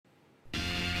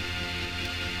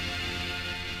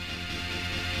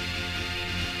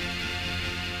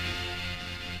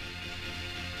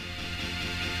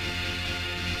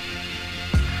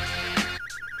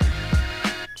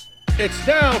It's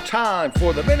now time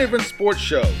for the Main Event Sports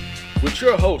Show with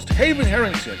your host, Haven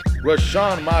Harrington,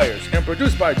 Rashawn Myers, and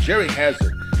produced by Jerry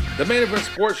Hazard. The Main Event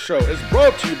Sports Show is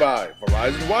brought to you by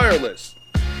Verizon Wireless,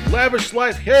 Lavish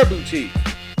Life Hair Boutique,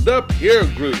 The Peer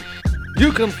Group.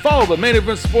 You can follow the Main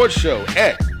Event Sports Show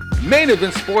at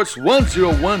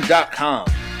maineventsports101.com.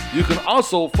 You can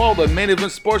also follow the Main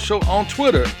Event Sports Show on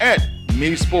Twitter at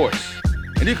MeSports.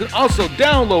 And you can also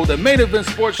download the Main Event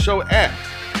Sports Show app.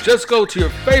 Just go to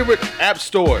your favorite app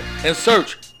store and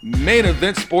search Main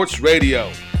Event Sports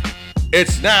Radio.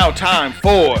 It's now time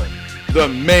for the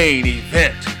main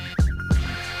event.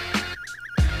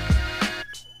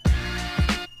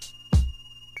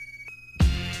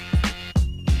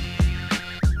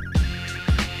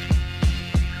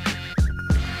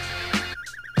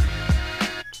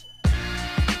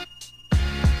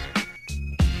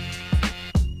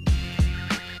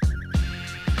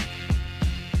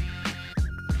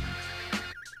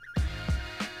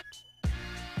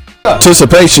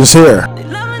 Anticipation's here.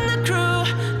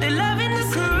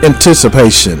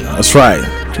 Anticipation, that's right.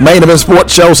 Main Event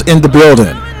Sports Shows in the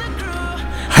building.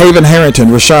 Haven Harrington,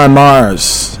 Rashawn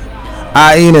Myers,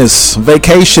 Ines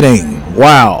vacationing.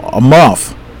 Wow, a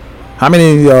month. How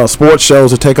many sports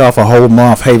shows to take off a whole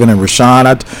month, Haven and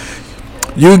Rashawn?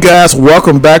 You guys,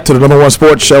 welcome back to the number one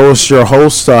sports show. It's your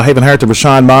host, Haven Harrington,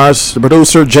 Rashawn Myers, the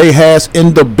producer, Jay Haas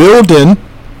in the building.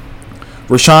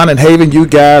 Rashawn and Haven, you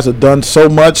guys have done so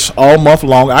much all month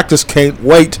long. I just can't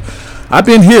wait. I've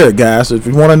been here, guys. If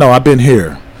you want to know, I've been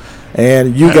here.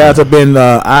 And you guys have been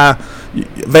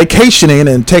vacationing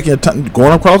and taking time,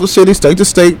 going across the city, state to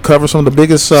state, cover some of the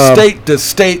biggest... state to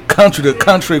state, country to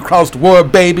country, across the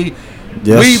world, baby.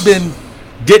 Yes. We've been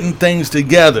getting things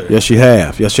together. Yes, you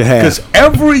have. Yes, you have. Because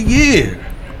every year,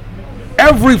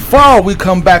 every fall, we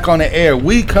come back on the air.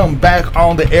 We come back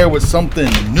on the air with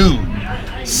something new.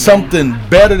 Something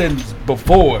better than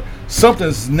before.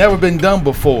 Something's never been done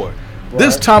before. Right.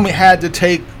 This time we had to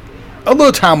take a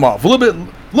little time off, a little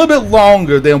bit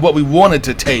longer than what we wanted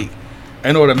to take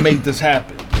in order to make this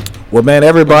happen. Well, man,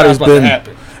 everybody's been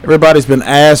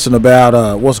asking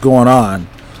about what's going on,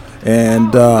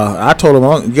 and I told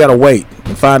them you got to wait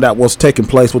and find out what's taking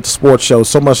place with the sports show.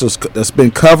 So much that's been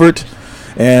covered,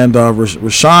 and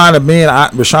Rashawn and me and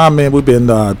Rashawn, man, we've been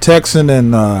texting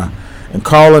and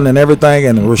calling and everything,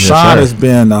 and Rashawn has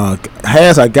been I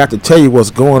got to tell you what's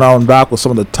going on back with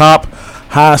some of the top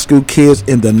high school kids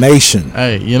in the nation.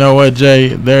 Hey, you know what,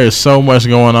 Jay? There is so much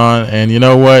going on, and you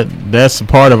know what? That's a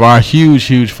part of our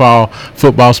huge fall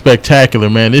football spectacular,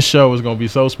 man. This show is going to be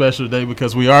so special today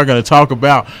because we are going to talk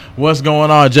about what's going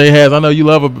on. Jay Has, I know you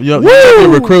love your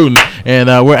recruiting, and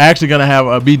we're actually going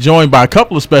to be joined by a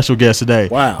couple of special guests today.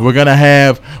 Wow. We're going to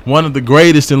have one of the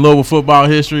greatest in Louisville football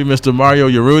history, Mr. Mario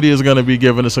Urruti, is going to be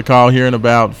giving us a call here in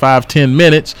about 5-10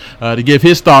 minutes to give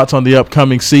his thoughts on the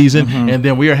upcoming season, and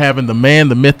then we are having the man,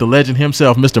 the myth, the legend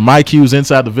himself, Mr. Mike Hughes,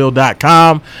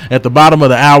 InsideTheVille.com. At the bottom of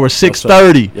the hour,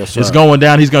 6:30, it's going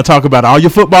down. He's going to talk about all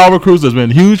your football recruits. There's been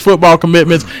huge football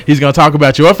commitments. He's going to talk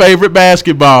about your favorite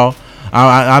basketball.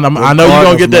 I know you're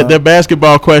going to get that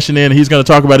basketball question in. He's going to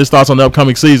talk about his thoughts on the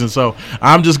upcoming season. So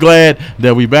I'm just glad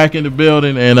that we back in the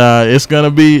building, and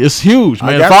it's huge,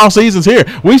 man. Fall season's here.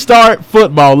 We start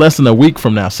football less than a week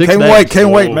from now. 6 days.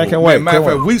 Can't wait, man. Can't wait. Matter of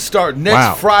fact, we start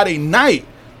next Friday night.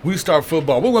 We start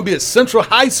football. We're going to be at Central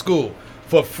High School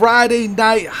for Friday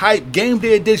Night Hype Game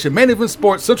Day Edition. Main Event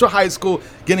Sports, Central High School,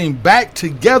 getting back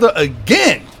together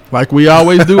again. Like we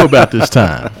always do about this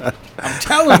time. I'm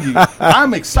telling you,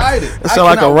 I'm excited. It's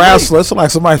like a wrestler. It's like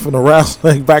somebody from the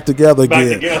wrestling back together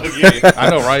again.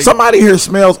 I know, right? Somebody here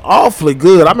smells awfully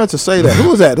good. I meant to say that. Who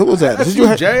was that? That's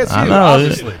you, Jay. I know.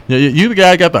 Obviously. You the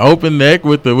guy got the open neck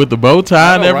with the bow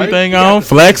tie and everything on,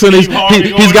 flexing. He's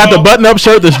got the button-up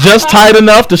shirt that's just tight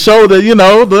enough to show that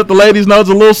let the ladies know there's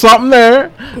a little something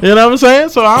there. You know what I'm saying?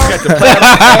 So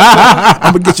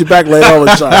I'm gonna get you back later on,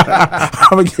 Sean.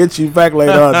 I'm gonna get you back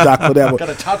later on, Doc, for that one. Got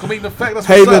a taco meat in effect. That's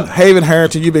what's up. Haven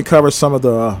Harrington, you've been covering some of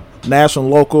the national,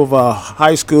 local,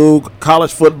 high school,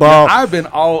 college football. Man, I've been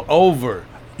all over.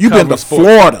 You've been to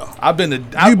Florida. I've been to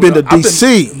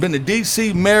D.C. Been to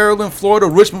D.C., Maryland, Florida,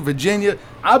 Richmond, Virginia.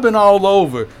 I've been all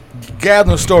over,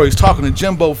 gathering stories, talking to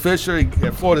Jimbo Fisher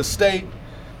at Florida State.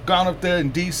 Gone up there in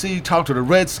D.C., talked to the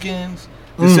Redskins.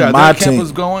 To see how their camp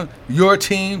was going. Your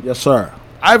team. Yes, sir.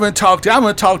 I'm going to talk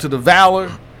to the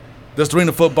Valor, that's the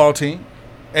arena football team,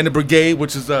 and the Brigade,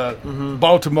 which is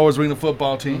Baltimore's arena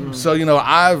football team. So, we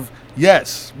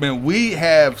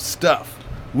have stuff.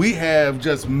 We have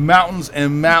just mountains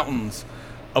and mountains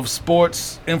of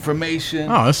sports information.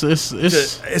 Oh, it's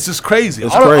just crazy.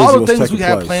 It's all crazy the things we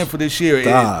have place. planned for this year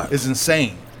is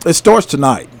insane. It starts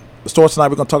tonight. the store tonight.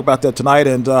 We're going to talk about that tonight.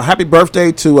 And happy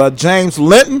birthday to James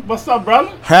Linton. What's up, brother?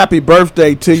 Happy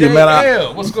birthday to you,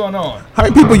 man. What's going on? How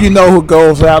many people you know who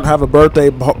goes out and have a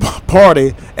birthday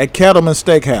party at Cattleman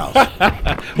Steakhouse?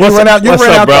 You ran out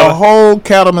the whole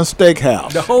Cattleman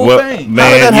Steakhouse. The whole thing. Man,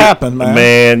 how did that happen, man?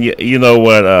 Man, you know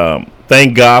what?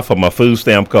 Thank God for my food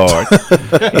stamp card.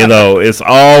 It's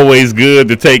always good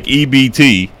to take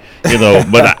EBT.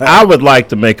 But I would like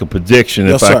to make a prediction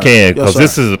if I can, because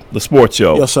this is the sports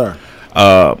show. Yes, sir.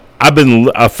 I've been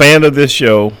a fan of this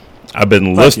show. I've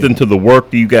been listening to the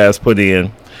work that you guys put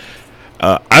in.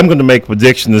 I'm going to make a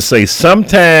prediction to say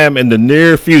sometime in the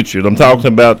near future, I'm talking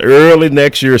about early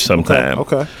next year sometime,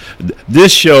 okay.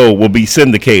 This show will be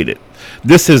syndicated.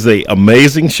 This is an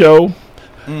amazing show.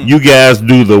 You guys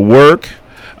do the work.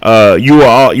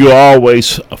 You're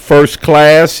always first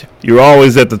class. You're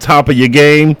always at the top of your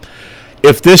game.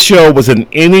 If this show was in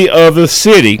any other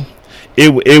city,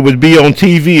 it would be on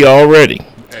TV already.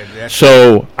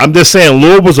 So I'm just saying,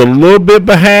 Louisville's a little bit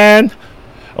behind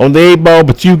on the 8-ball,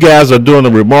 but you guys are doing a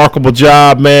remarkable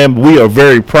job, man. We are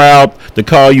very proud to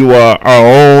call you our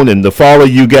own and to follow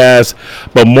you guys.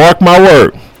 But mark my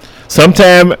word,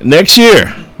 sometime next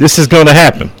year, this is going to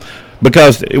happen.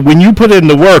 Because when you put in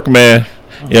the work, man,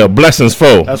 blessings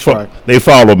fall. That's right. They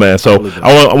follow, man. So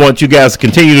I want you guys to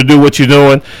continue to do what you're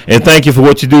doing, and thank you for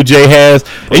what you do, Jay Has.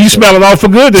 And you smelling awful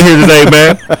good in here today,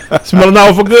 man. Smelling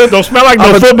awful good. Don't smell like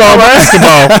no football,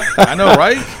 basketball. I know,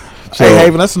 right? So, hey,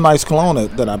 Haven, that's a nice cologne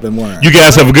that I've been wearing. You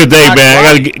guys have a good day, man. I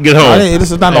got to get home.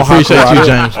 This is not no hot appreciate you,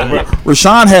 James.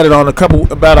 Rashawn had it on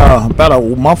about a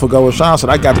month ago. Rashawn said,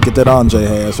 I got to get that on, Jay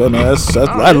Has. So,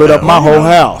 I lit up my whole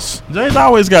house. James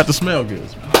always got the smell good.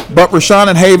 But Rashawn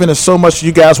and Haven, is so much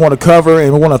you guys want to cover,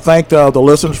 and we want to thank the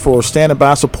listeners for standing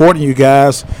by, supporting you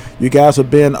guys. You guys have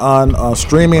been on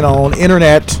streaming on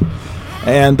internet.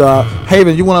 And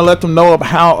Haven, you want to let them know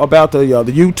about the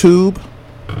YouTube?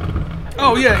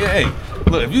 Oh, yeah. Hey,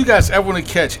 look, if you guys ever want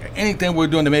to catch anything we're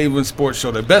doing the Main Event Sports Show,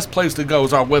 the best place to go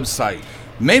is our website,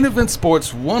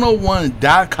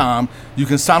 maineventsports101.com. You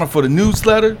can sign up for the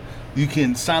newsletter. You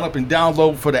can sign up and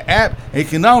download for the app. And you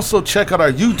can also check out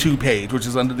our YouTube page, which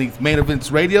is underneath Main Events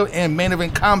Radio and Main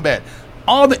Event Combat.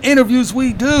 All the interviews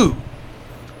we do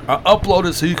are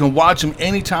uploaded so you can watch them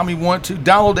anytime you want to.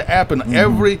 Download the app, and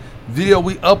every video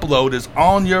we upload is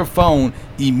on your phone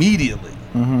immediately.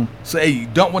 So, hey, you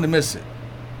don't want to miss it.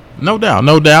 No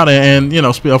doubt. And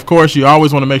of course, you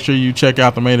always want to make sure you check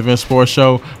out the Main Event Sports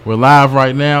Show. We're live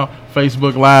right now,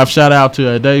 Facebook Live. Shout out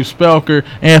to Dave Spelker,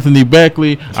 Anthony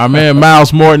Beckley, our man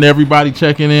Miles Morton, everybody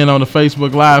checking in on the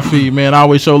Facebook Live feed, man. I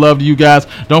always show love to you guys.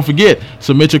 Don't forget,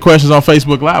 submit your questions on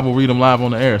Facebook Live. We'll read them live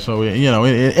on the air. So,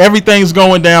 everything's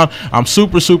going down. I'm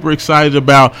super, super excited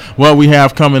about what we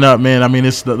have coming up, man. I mean,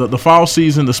 it's the fall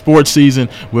season, the sports season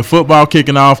with football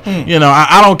kicking off.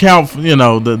 I don't count,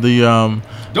 the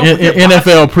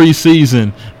NFL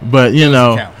preseason, but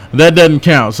that doesn't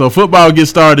count. So football gets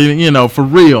started, for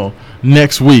real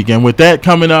next week. And with that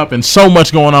coming up and so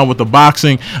much going on with the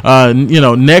boxing,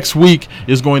 next week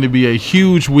is going to be a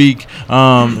huge week.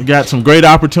 Got some great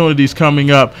opportunities coming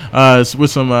up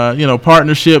with some,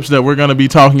 partnerships that we're going to be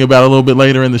talking about a little bit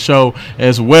later in the show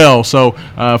as well. So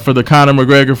for the Conor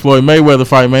McGregor-Floyd Mayweather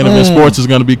fight, Main Event Sports is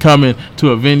going to be coming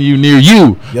to a venue near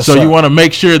you. Yes, so sir. You want to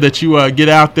make sure that you get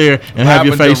out there and have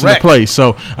your face in the place.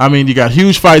 So, you got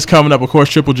huge fights coming up. Of course,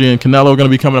 Triple G and Canelo are going to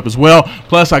be coming up as well.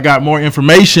 Plus, I got more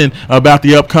information about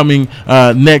the upcoming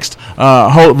next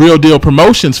whole Real Deal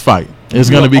Promotions fight is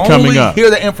going to be coming up. Hear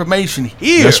the information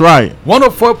here. That's right.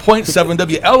 104.7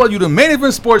 WLOU, the Main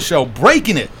Event Sports Show,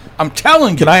 breaking it. I'm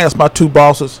telling you. Can I ask my two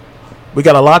bosses? We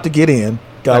got a lot to get in.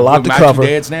 Got a lot to cover. My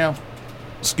two dads now?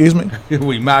 Excuse me?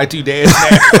 We my two dads now?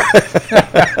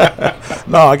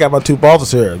 No, I got my two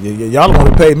bosses here. Y'all don't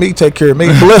want to pay me, take care of me.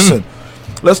 But listen,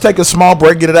 let's take a small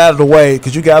break, get it out of the way,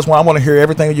 because you guys, I want to hear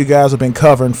everything you guys have been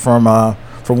covering from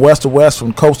west to west,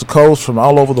 from coast to coast, from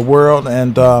all over the world.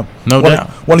 And no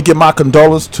doubt. Want to give my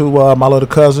condolences to my little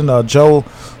cousin, Joe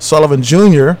Sullivan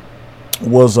Jr.,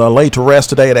 was laid to rest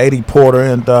today at 80 Porter,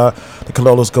 and the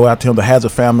condolences go out to him, the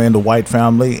Hazard family and the White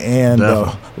family, and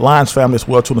Lyons family as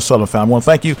well, to the Sullivan family. I want to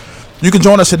thank you. You can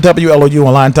join us at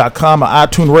WLOUonline.com, or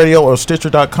iTunes Radio, or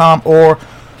Stitcher.com, or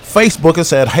Facebook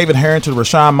us at Haven Harrington,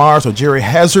 Rashawn Mars, or Jerry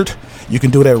Hazard. You can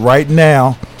do that right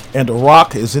now. And The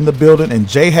Rock is in the building, and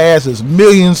Jay Has is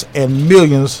millions and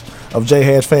millions of Jay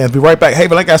Has fans. Be right back.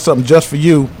 Haven, I got something just for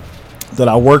you that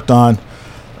I worked on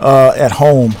at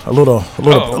home, a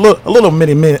little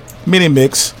mini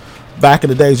mix back in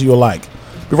the days you'll like.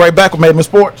 Be right back with Made in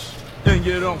Sports. And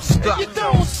you don't stop.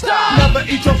 Never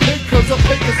eat your pig, cause a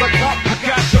pig is a cop. I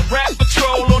got your rap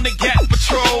patrol on the Gat Patrol.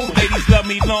 control. Ladies love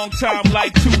me long time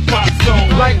like Tupac soul.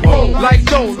 Like oh, like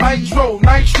dough, nitro,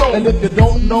 nitro. And if you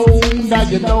don't know, now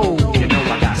you know. You know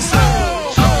I got soul.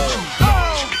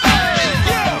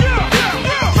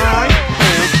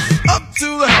 Up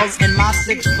to the house in my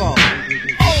 6'4".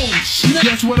 Oh shit!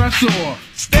 Guess what I saw?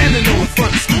 Standing on the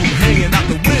front stoop, hanging out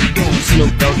the window.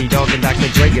 Snoop Doggy Dogg and Dr.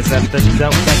 Dre is at the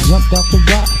dope. I jumped off the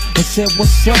rock and said,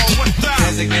 "What's up?"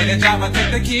 Designated driver,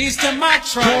 take the keys to my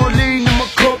truck. Pauline, I'm a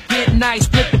cook. Get nice,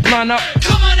 split the blunt up.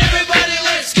 Come on, everybody,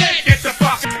 let's get the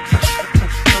fuck.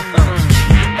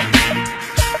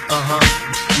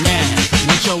 Man,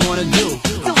 what y'all wanna do?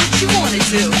 So what you wanna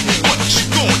do? What you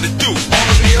gonna do?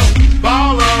 Wanna be a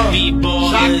baller,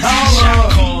 B-ballers,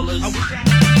 shot callers.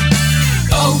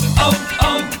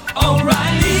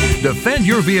 O'Reilly. Defend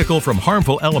your vehicle from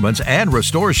harmful elements and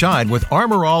restore shine with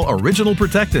Armor All Original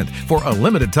Protectant. For a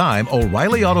limited time,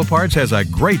 O'Reilly Auto Parts has a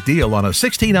great deal on a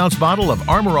 16-ounce bottle of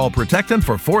Armor All Protectant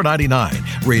for $4.99.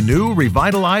 Renew,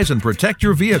 revitalize, and protect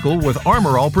your vehicle with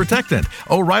Armor All Protectant.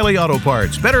 O'Reilly Auto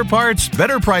Parts. Better parts,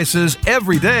 better prices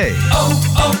every day.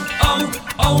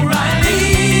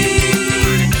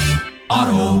 O'Reilly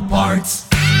Auto Parts.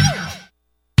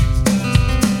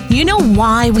 You know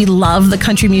why we love the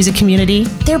country music community?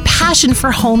 Their passion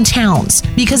for hometowns.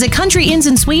 Because at Country Inns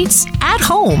and Suites, at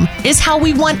home is how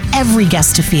we want every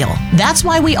guest to feel. That's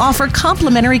why we offer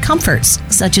complimentary comforts,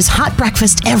 such as hot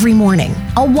breakfast every morning,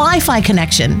 a Wi-Fi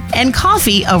connection, and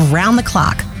coffee around the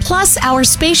clock. Plus, our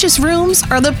spacious rooms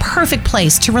are the perfect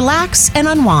place to relax and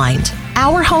unwind.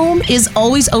 Our home is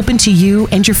always open to you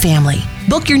and your family.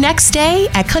 Book your next stay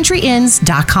at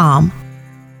countryinns.com.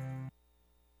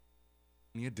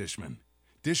 Dishman.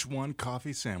 Dish One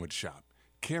Coffee Sandwich Shop.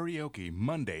 Karaoke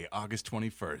Monday, August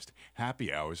 21st.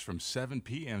 Happy hours from 7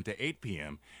 p.m. to 8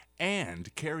 p.m.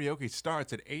 And karaoke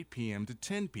starts at 8 p.m. to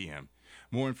 10 p.m.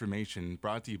 More information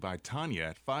brought to you by Tanya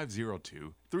at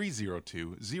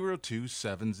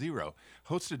 502-302-0270.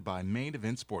 Hosted by Main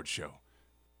Event Sports Show.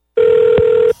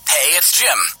 Hey, it's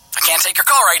Jim. I can't take your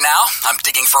call right now. I'm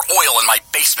digging for oil in my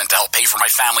basement to help pay for my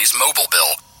family's mobile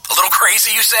bill. A little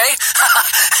crazy, you say?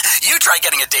 You try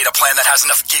getting a data plan that has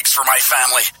enough gigs for my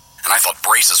family. And I thought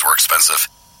braces were expensive.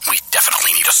 We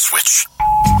definitely need a switch.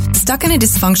 Stuck in a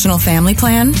dysfunctional family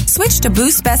plan? Switch to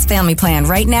Boost Best Family Plan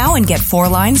right now and get 4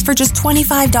 lines for just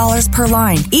 $25 per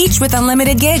line, each with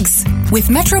unlimited gigs. With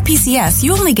Metro PCS,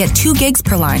 you only get 2 gigs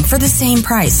per line for the same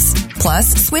price.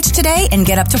 Plus, switch today and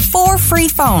get up to 4 free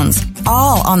phones,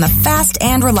 all on the fast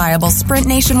and reliable Sprint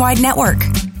nationwide network.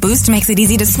 Boost makes it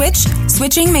easy to switch.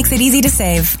 Switching makes it easy to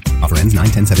save. Offer ends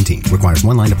 9/10/17. Requires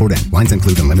 1 line to port in. Lines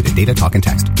include unlimited data, talk, and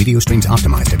text. Video streams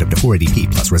optimized at up to 480p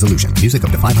plus resolution. Music up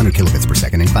to 500 kilobits per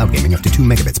second and cloud gaming up to 2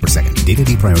 megabits per second. Data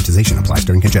deprioritization applies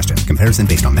during congestion. Comparison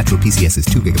based on Metro PCS's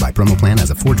 2 gigabyte promo plan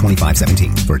as of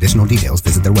 4/25/17. For additional details,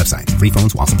 visit their website. Free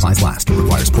phones while supplies last.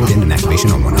 Requires port in and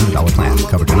activation on $100 plan.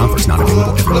 Coverage and offers not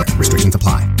available everywhere. Restrictions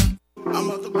apply. I'm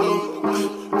on the blow.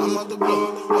 I'm on the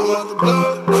blow. I'm on the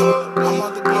blow. I'm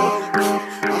on the blow.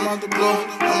 I'm on the blow.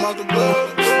 I'm on the blow.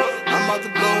 I'm on the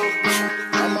blow.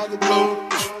 I'm on the blow.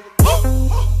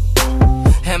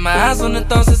 Had my eyes on the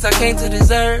throne since I came to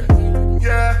this earth.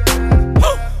 Yeah.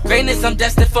 Greatness, I'm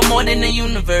destined for more than the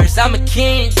universe. I'm a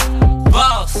king,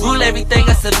 boss, rule everything.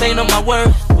 I survey on my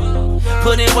worth.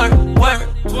 Put in work, work,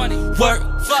 work, work.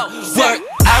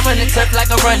 I run the turf like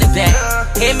a running back.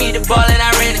 Hit me the ball and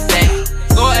I ran it back.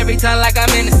 Score every time like I'm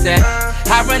in the sack.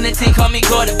 I run the team, call me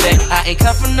quarterback. I ain't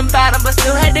come from the bottom, but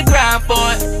still had to grind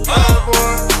for it.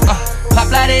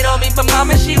 Pop like they on me, but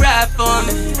mama, she ride for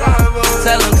me.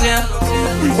 Tell them, Jim.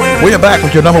 We are back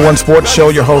with your number one sports show.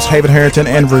 Your host, Haven Harrington,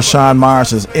 and Rashawn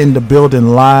Myers is in the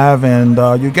building live. And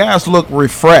you guys look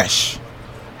refreshed.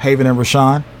 Haven and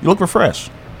Rashawn, you look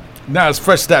refreshed. Now it's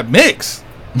fresh, that mix.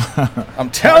 I'm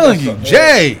telling you,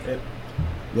 Jay.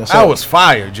 Yes, I was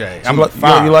fired, Jay. So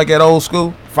you like that old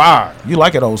school? Fire. You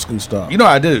like that old school stuff. You know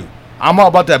I do. I'm all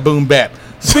about that boom bap.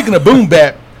 Speaking of boom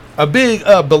bap, a big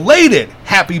belated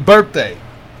happy birthday.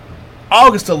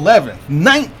 August 11th,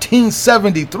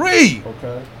 1973.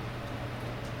 Okay.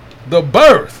 The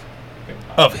birth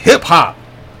of hip hop.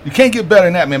 You can't get better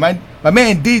than that, man. My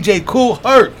man DJ Kool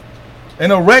Herc in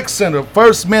the rec center,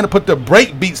 first man to put the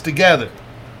break beats together.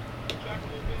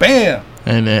 Bam.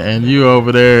 And you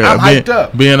over there I'm hyped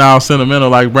up. Being all sentimental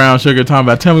like Brown Sugar, talking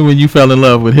about, tell me when you fell in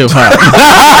love with hip hop.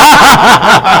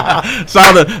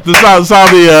 saw the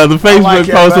Facebook like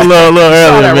post a little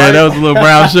earlier, man. Right? That was a little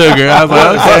Brown Sugar. I was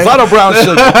like, okay. I saw the Brown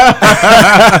Sugar.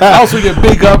 I also get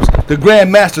big ups the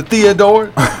Grandmaster Theodore,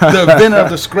 the inventor of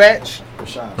the scratch.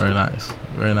 Very nice.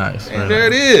 Very nice. And there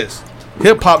it is.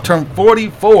 Hip hop turned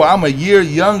 44. I'm a year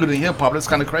younger than hip hop. That's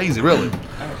kind of crazy, really. I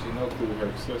actually know Kool Herc.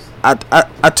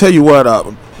 I tell you what,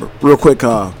 real quick,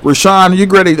 Rashawn, you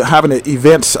ready to having the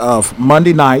events of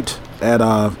Monday night at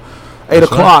 8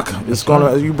 o'clock. Right. It's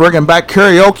you bringing back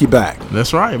karaoke back.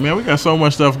 That's right, man. We got so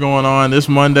much stuff going on this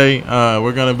Monday.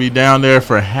 We're gonna be down there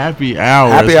for happy hour.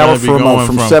 Happy hour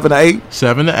from 7 to 8.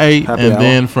 7 to 8, happy and hour.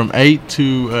 then from 8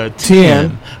 to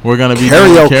 10, we're gonna be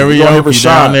karaoke. doing karaoke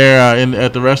down there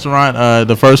at the restaurant,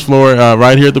 the first floor,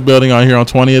 right here at the building on here on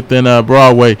 20th and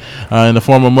Broadway, in the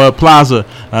former Mud Plaza.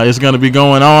 It's gonna be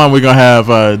going on. We're gonna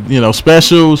have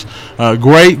specials,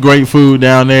 great food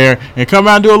down there, and come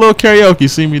out and do a little karaoke.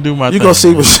 See me do my thing. You gonna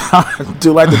see Rashawn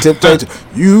do like the Temptations.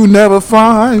 You never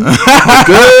find a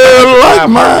girl like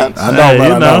mine. I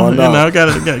know,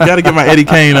 gotta get my Eddie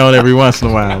Kane on every once in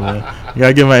a while, man.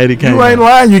 Gotta get my Eddie Kane. You ain't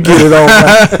lying, you get it on.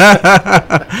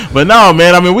 But no,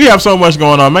 man. I mean, we have so much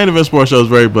going on. Main Event Sports Show is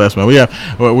very blessed, man. We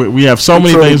have so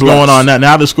many things going on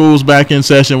now the school's back in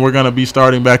session. We're gonna be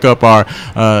starting back up our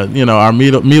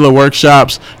Mila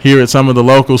workshops here at some of the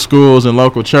local schools and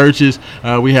local churches.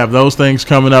 We have those things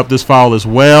coming up this fall as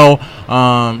well.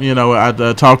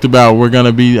 I talked about we're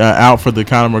gonna be out for the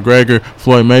Conor McGregor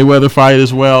Floyd Mayweather fight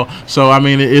as well. So I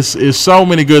mean, it's so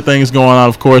many good things going on.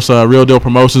 Of course, Real Deal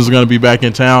Promotions is gonna be back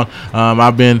in town.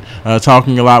 I've been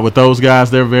talking a lot with those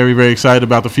guys. They're very, very excited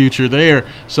about the future there.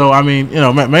 So, I mean,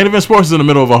 Main Event Sports is in the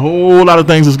middle of a whole lot of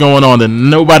things that's going on that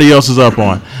nobody else is up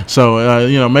on.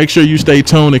 So, make sure you stay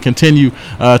tuned and continue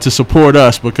to support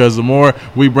us, because the more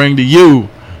we bring to you,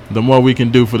 the more we can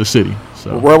do for the city.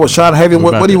 So, well, Rashawn Haven,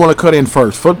 what do you want to cut in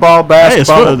first? Football,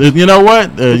 basketball? Hey, you know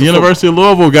what? University of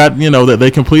Louisville got, that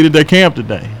they completed their camp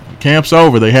today. Camp's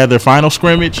over. They had their final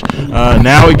scrimmage.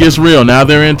 Now it gets real. Now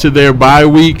they're into their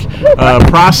bye-week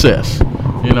process.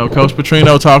 Coach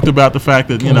Petrino talked about the fact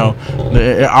that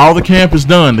all the camp is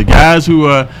done. The guys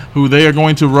who they are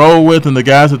going to roll with, and the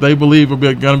guys that they believe are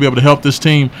going to be able to help this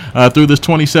team through this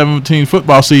 2017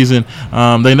 football season,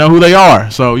 they know who they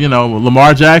are. So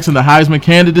Lamar Jackson, the Heisman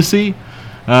candidacy.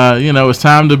 It's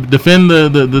time to defend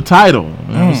the title. You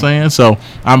know what I'm saying? So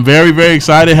I'm very, very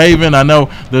excited. Haven, I know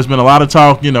there's been a lot of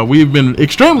talk. We've been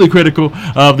extremely critical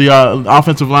of the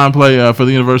offensive line play for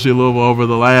the University of Louisville over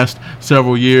the last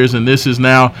several years, and this is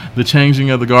now the changing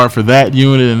of the guard for that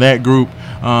unit and that group.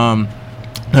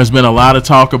 There's been a lot of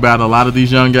talk about a lot of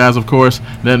these young guys, of course.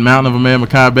 That mountain of a man,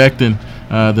 Mekhi Becton,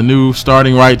 the new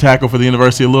starting right tackle for the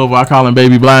University of Louisville. I call him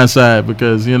Baby Blindside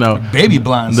because, Baby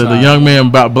Blindside. The young man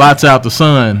blots out the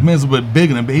sun. Man's a bit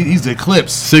bigger than he's the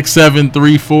Eclipse. 6'7",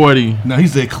 340. No,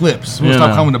 he's the Eclipse. We'll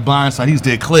stop calling him the Blindside. He's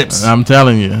the Eclipse. I'm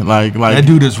telling you, like that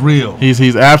dude is real. He's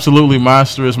absolutely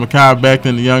monstrous. Mekhi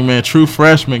Becton, the young man, true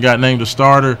freshman, got named a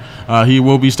starter. He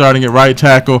will be starting at right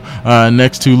tackle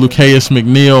next to Lucius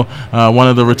McNeil, one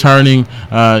of the returning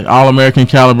All-American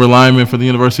caliber linemen for the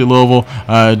University of Louisville.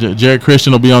 Jared Christian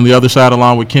will be on the other side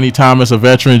along with Kenny Thomas, a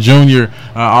veteran junior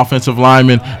offensive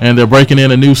lineman, and they're breaking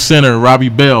in a new center, Robbie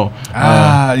Bell.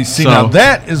 You see, now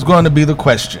that is going to be the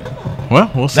question. Well,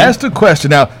 we'll see. That's the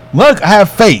question. Now, look, I have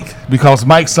faith because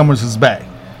Mike Summers is back.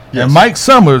 Yes. And Mike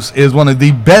Summers is one of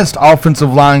the best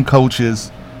offensive line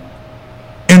coaches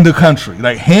in the country.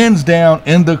 Like, hands down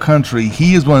in the country,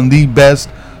 he is one of the best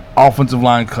offensive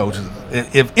line coaches.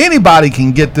 If anybody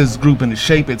can get this group into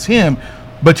shape, it's him.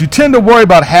 But you tend to worry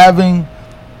about having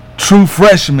true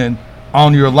freshmen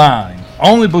on your line,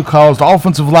 only because the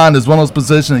offensive line is one of those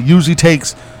positions that usually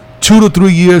takes 2 to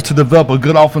 3 years to develop a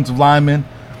good offensive lineman.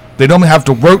 They don't have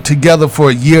to work together for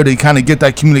a year to kind of get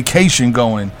that communication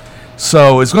going.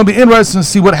 So it's going to be interesting to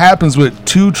see what happens with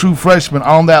 2 true freshmen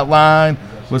on that line,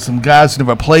 with some guys who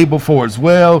never played before as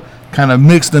well, kind of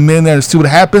mix them in there and see what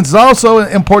happens. It's also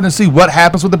important to see what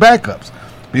happens with the backups,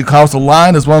 because the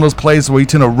line is one of those places where you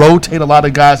tend to rotate a lot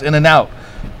of guys in and out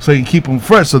so you can keep them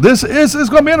fresh. So this is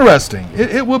going to be interesting.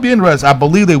 It will be interesting. I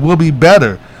believe they will be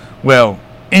better. Well,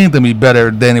 anything be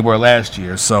better than they were last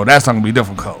year, so that's not going to be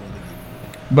difficult.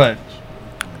 But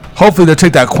hopefully they'll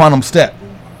take that quantum step.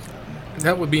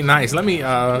 That would be nice. Let me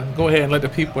go ahead and let the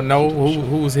people know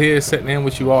who's here sitting in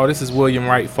with you all. This is William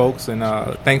Wright, folks, and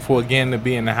thankful again to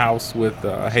be in the house with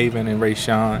Haven and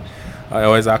Rashawn,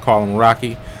 or as I call him,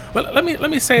 Rocky. But let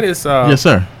me say this. Yes,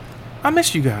 sir. I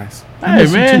missed you guys.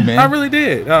 Hey, man. I really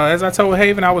did. As I told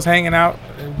Haven, I was hanging out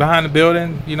behind the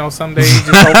building. Some days just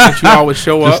hoping that you all would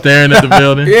show just up. Staring at the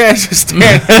building. Yeah, just staring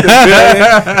at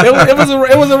the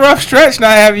building. It was a rough stretch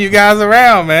not having you guys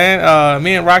around, man.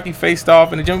 Me and Rocky faced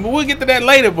off in the gym, but we'll get to that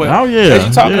later. But as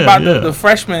you talk about the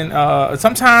freshmen,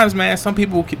 sometimes, man, some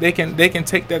people they can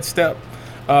take that step.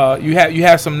 You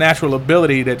have some natural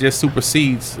ability that just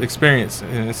supersedes experience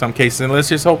in some cases, and let's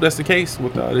just hope that's the case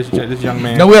with this young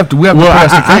man. No, we have to.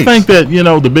 I think that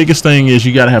the biggest thing is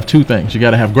you got to have 2 things. You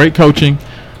got to have great coaching,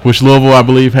 which Louisville, I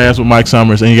believe, has with Mike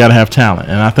Summers, and you got to have talent.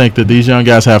 And I think that these young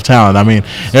guys have talent. I mean,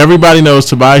 everybody knows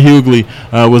Tobias Hughley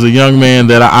was a young man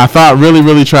that I thought really,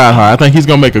 really tried hard. I think he's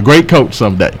going to make a great coach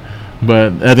someday.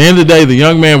 But at the end of the day, the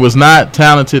young man was not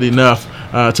talented enough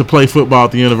to play football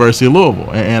at the University of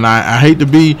Louisville. And I hate to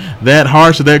be that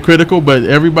harsh or that critical, but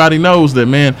everybody knows that,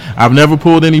 man, I've never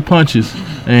pulled any punches.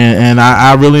 And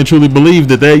I really and truly believe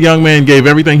that young man gave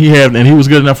everything he had, and he was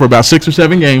good enough for about 6 or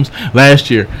 7 games last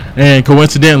year. And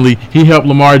coincidentally, he helped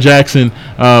Lamar Jackson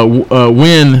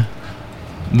win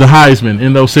the Heisman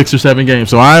in those 6 or 7 games.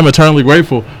 So I am eternally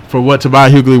grateful for what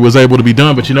Tobias Hughley was able to be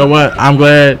done. But you know what? I'm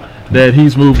glad that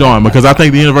he's moved on, because I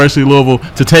think the University of Louisville,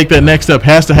 to take that next step,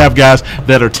 has to have guys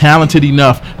that are talented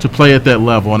enough to play at that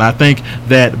level. And I think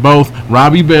that both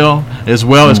Robbie Bell as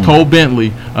well as Cole Bentley,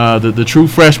 the true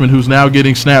freshman who's now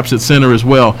getting snaps at center as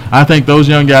well, I think those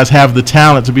young guys have the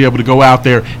talent to be able to go out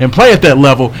there and play at that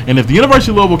level. And if the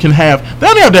University of Louisville can have, they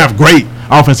don't have to have great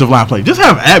offensive line play. Just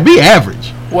be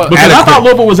average. Well, because I thought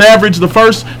Louisville was average the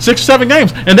first 6 or 7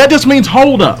 games, and that just means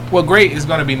hold up. Well, great is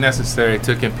going to be necessary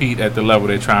to compete at the level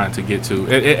they're trying to get to.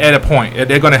 At a point,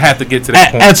 they're going to have to get to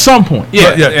that point. At some point,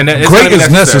 yeah. And great is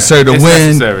necessary to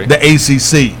win the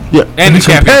ACC. Yeah, and the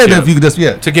competitive. You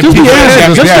can to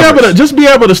compete. Just be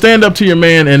able to stand up to your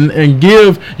man and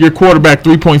give your quarterback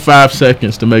 3.5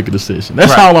 seconds to make a decision.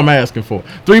 That's all I'm asking for.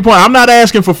 3 point. I'm not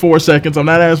asking for 4 seconds. I'm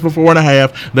not asking for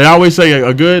 4.5. They always say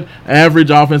a good average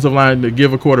offensive line to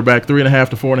give a quarterback 3.5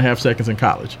 to 4.5 seconds in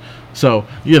college. So,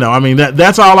 I mean,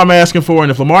 that's all I'm asking for.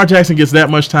 And if Lamar Jackson gets that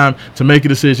much time to make a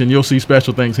decision, you'll see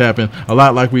special things happen, a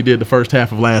lot like we did the first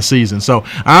half of last season. So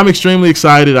I'm extremely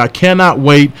excited. I cannot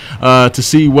wait to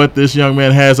see what this young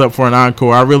man has up for an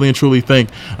encore. I really and truly think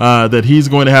that he's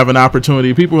going to have an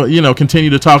opportunity. People, continue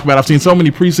to talk about, I've seen so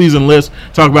many preseason lists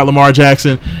talk about Lamar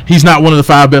Jackson. He's not one of the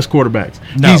 5 best quarterbacks.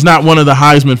 No. He's not one of the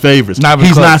Heisman favorites.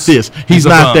 He's not this. He's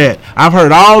not that. I've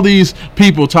heard all these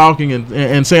people talking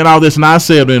and saying all this, and I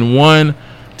said in one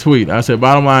tweet, I said,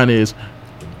 bottom line is,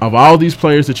 of all these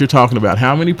players that you're talking about,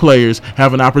 how many players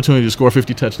have an opportunity to score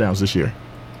 50 touchdowns this year?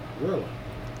 Really?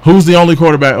 Who's the only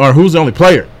quarterback, or who's the only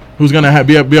player who's going to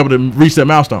be able to reach that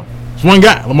milestone? It's one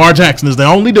guy. Lamar Jackson is the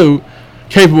only dude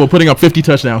capable of putting up 50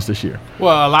 touchdowns this year.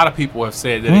 Well, a lot of people have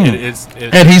said that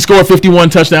and he scored 51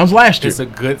 touchdowns last year. It's a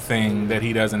good thing that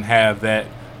he doesn't have that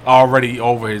already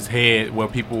over his head where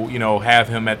people, have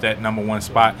him at that number 1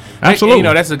 spot. Absolutely.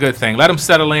 That's a good thing. Let him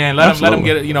settle in. Let him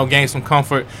get, gain some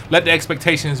comfort. Let the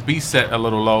expectations be set a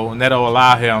little low, and that'll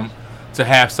allow him to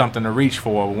have something to reach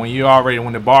for.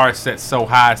 When the bar is set so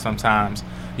high sometimes,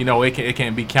 it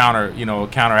can be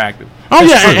counteractive. Oh,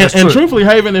 yeah, and truthfully,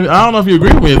 Haven, I don't know if you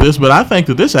agree with me with this, but I think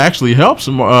that this actually helps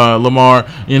Lamar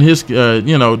in his,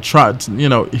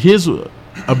 his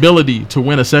ability to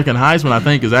win a second Heisman, I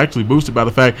think, is actually boosted by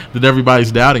the fact that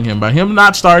everybody's doubting him. By him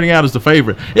not starting out as the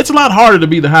favorite, it's a lot harder to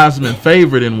be the Heisman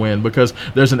favorite and win, because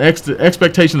there's an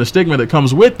expectation, a stigma that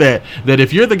comes with that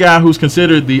if you're the guy who's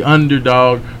considered the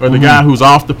underdog or the guy who's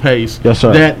off the pace, yes,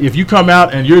 sir, that if you come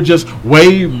out and you're just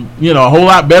way, a whole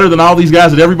lot better than all these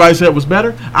guys that everybody said was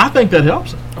better, I think that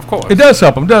helps him. Of course. It does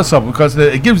help him. Because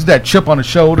it gives you that chip on the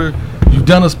shoulder. You've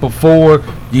done this before.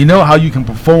 You know how you can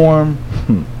perform.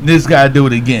 This got to do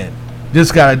it again.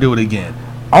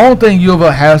 Only thing U of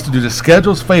L has to do, the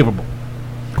schedule's favorable.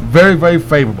 Very, very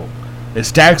favorable. It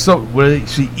stacks up where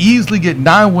she easily get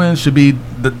 9 wins, should be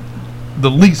the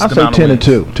least I'd amount say of wins.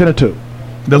 10 and 2.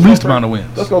 The least amount of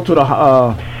wins. Let's go to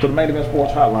the Main Event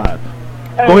Sports Hotline.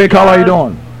 Go ahead, Carl. How you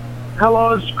doing?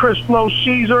 Hello, it's Chris Flo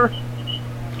Caesar.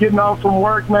 Getting off from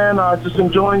work, man. Just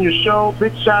enjoying your show.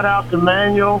 Big shout out to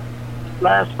Manuel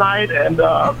last night, and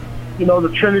the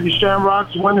Trinity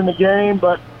Shamrocks winning the game.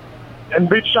 And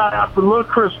big shout out to little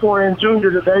Chris Forian Jr.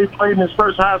 today. Played in his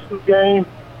first high school game.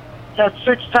 Had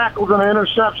 6 tackles and an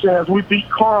interception as we beat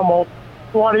Carmel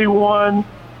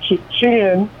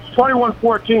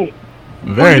 21-14.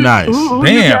 Very nice. Who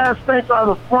do you guys think are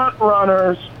the front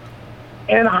runners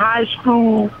in high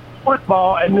school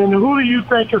football, and then who do you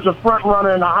think is a front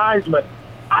runner in the Heisman?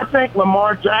 I think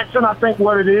Lamar Jackson. I think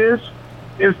what it is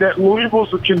that Louisville's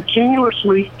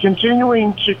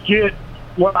continuing to get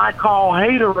what I call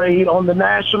haterade from the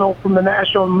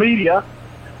national media,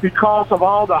 because of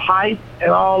all the hype and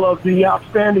all of the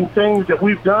outstanding things that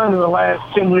we've done in the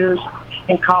last 10 years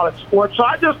in college sports. So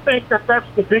I just think that that's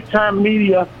the big-time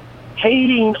media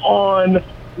hating on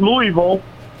Louisville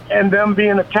and them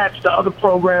being attached to other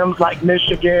programs like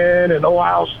Michigan and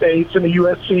Ohio States and the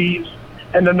USCs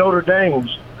and the Notre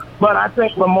Dames. But I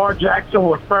think Lamar Jackson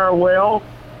will fare well,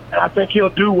 and I think he'll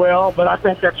do well, but I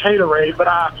think that's haterade.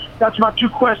 But that's my 2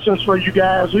 questions for you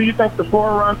guys. Who do you think the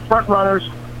front runners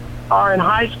are in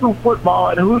high school football,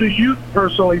 and who do you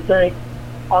personally think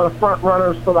are the front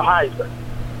runners for the Heisman?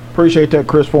 Appreciate that,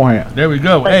 Chris Forehand. There we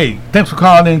go. Hey, thanks for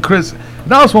calling in, Chris.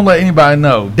 And I also want to let anybody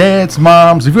know, dads,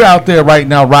 moms, if you're out there right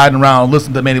now riding around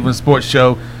listening to the Main Event Sports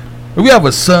Show, if we have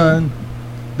a son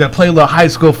that played a little high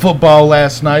school football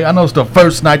last night. I know it's the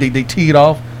first night they teed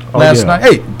off last night.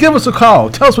 Hey, give us a call.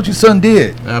 Tell us what your son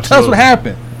did. Absolutely. Tell us what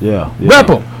happened. Yeah. Rep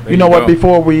him. You know what?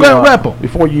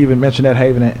 Before you even mention that,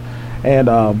 Haven, and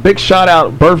big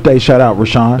birthday shout out,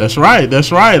 Rashawn. That's right. That's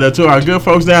to our good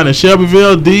folks down in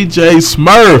Shelbyville, DJ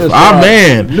Smurf,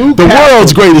 man, the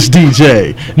world's greatest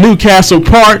DJ, Newcastle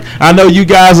Park. I know you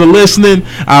guys are listening.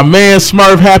 Our man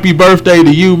Smurf, happy birthday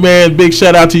to you, man. Big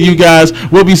shout out to you guys.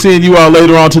 We'll be seeing you all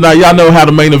later on tonight. Y'all know how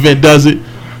the main event does it.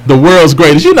 The world's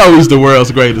greatest. You know he's the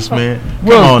world's greatest, man.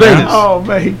 World's greatest. Oh,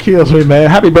 man, he kills me,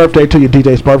 man. Happy birthday to you,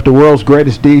 DJ Smurf, the world's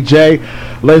greatest DJ.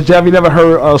 Ladies and gentlemen, you never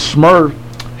heard of Smurf?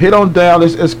 Hit on down.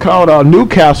 It's called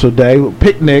Newcastle Day.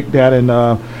 Picnic down in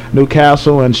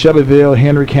Newcastle and Shelbyville,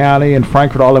 Henry County, and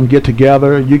Frankfort. All of them get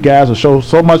together. You guys will show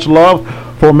so much love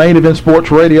for Main Event Sports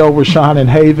Radio, Rashawn and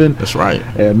Haven. That's right.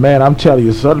 And, man, I'm telling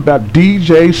you, it's something about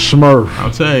DJ Smurf.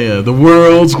 I'll tell you, the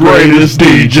world's greatest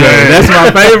DJ. That's my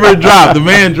favorite drop. The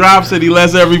man drops it. He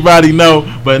lets everybody know.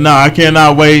 But, no, I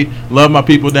cannot wait. Love my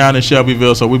people down in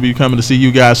Shelbyville, so we'll be coming to see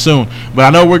you guys soon. But I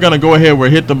know we're going to go ahead.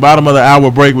 We're hit the bottom of the hour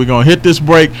break. We're going to hit this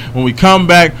break. When we come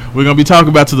back, we're going to be talking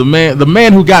about the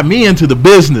man who got me into the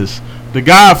business. The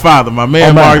Godfather, my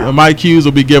man, Mike Hughes,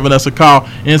 will be giving us a call.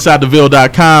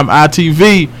 InsideTheVille.com,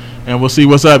 ITV, and we'll see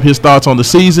what's up, his thoughts on the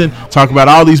season, talk about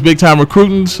all these big-time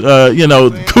recruitings,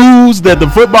 coups that the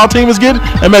football team is getting,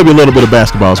 and maybe a little bit of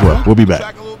basketball as well. We'll be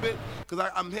back.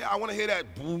 Because I want to hear that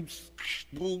boobs,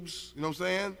 you know what I'm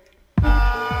saying?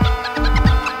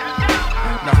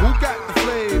 Now who got the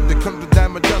flavor that comes to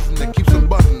dime a dozen that keeps them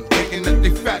buzzing, thinking that they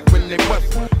fat when they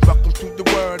bust? Welcome to the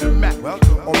world of Mac,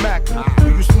 or Mac.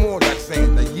 You use small like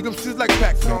saying that you them shits like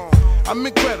packs on. I'm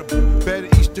incredible, better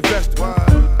eat the vegetable.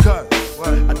 Cause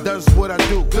I does what I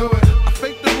do. I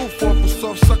fake the roof off a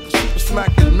soft sucker, super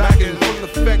smacking, knocking, full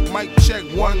effect, mic check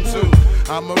 1, 2.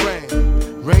 I'm a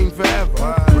rain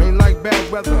forever, rain like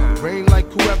bad weather, rain like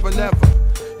whoever never.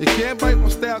 You can't bite my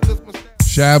style cause my style.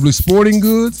 Shavley Sporting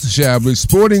Goods, Shavley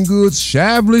Sporting Goods,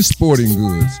 Shavley Sporting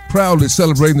Goods, proudly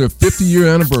celebrating their 50-year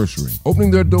anniversary,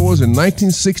 opening their doors in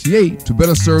 1968 to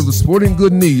better serve the sporting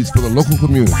good needs for the local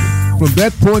community. From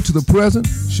that point to the present,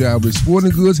 Shavley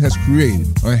Sporting Goods has created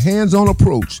a hands-on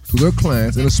approach to their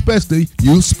clients and especially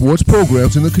youth sports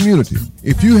programs in the community.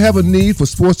 If you have a need for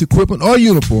sports equipment or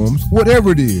uniforms,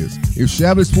 whatever it is, if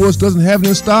Shavley Sports doesn't have it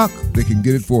in stock, they can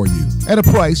get it for you at a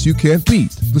price you can't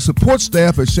beat. The support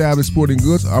staff at Shavley Sporting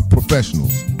Goods are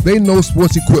professionals. They know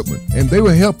sports equipment, and they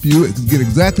will help you get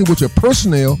exactly what your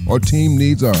personnel or team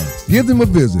needs are. Give them a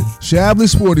visit. Shavley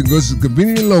Sporting Goods is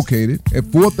conveniently located at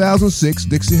 4006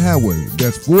 Dixie Highway.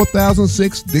 That's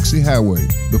 4006 Dixie Highway.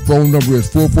 The phone number is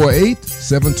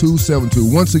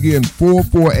 448-7272. Once again,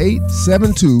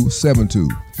 448-7272.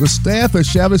 The staff at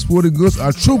Shavley Sporting Goods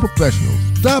are true professionals.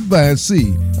 Stop by and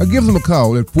see, or give them a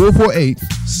call at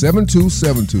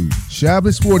 448-7272.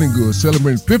 Shavley Sporting Goods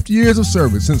celebrating 50 years of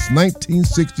service since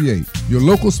 1968. Your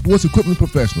local sports equipment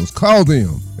professionals. Call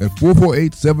them at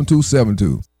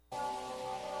 448-7272.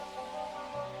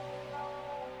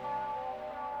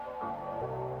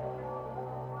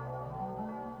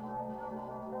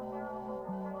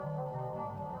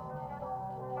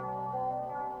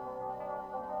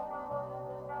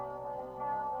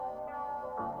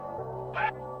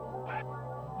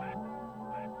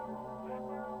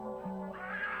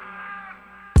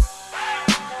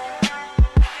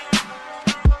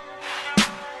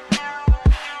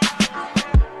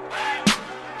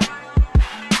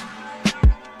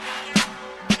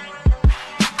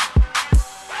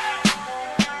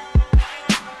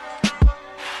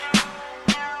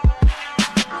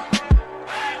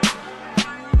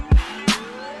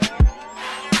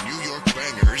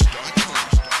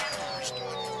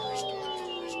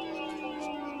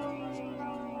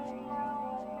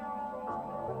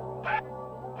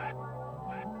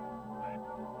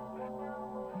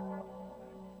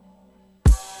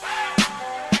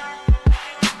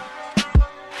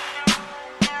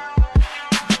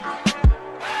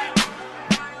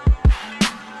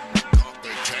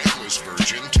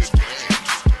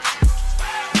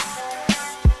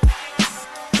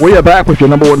 We are back with your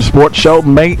number one sports show,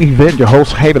 Main Event. Your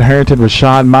host, Haven Harrington,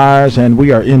 Rashawn Myers, and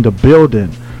we are in the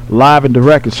building, live and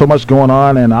direct. There's so much going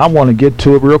on, and I want to get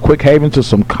to it real quick, Haven, to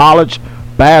some college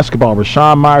basketball.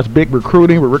 Rashawn Myers, big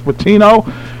recruiting with Rick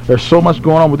Pitino. There's so much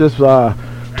going on with this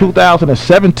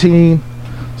 2017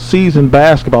 season,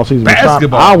 basketball season.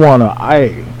 Basketball. I want to.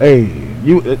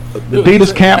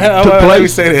 Adidas camp took place. Let me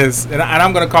say this, and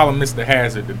I'm going to call him Mr.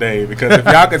 Hazard today, because if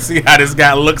y'all can see how this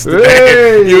guy looks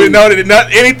today, you would know that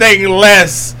anything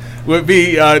less would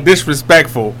be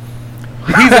disrespectful.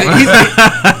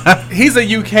 He's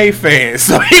a UK fan,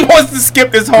 so he wants to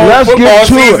skip this whole football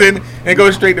season and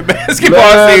go straight to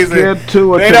basketball season.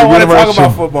 They don't want to talk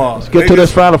about football. Let's get to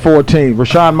this Final Four team.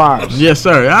 Rashawn Myers. Yes,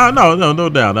 sir. No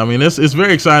doubt. I mean, it's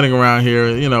very exciting around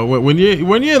here. You know, when you're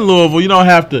in Louisville, you don't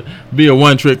have to be a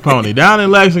one-trick pony. Down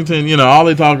in Lexington, you know, all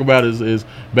they talk about is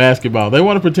basketball. They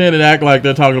want to pretend and act like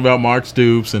they're talking about Mark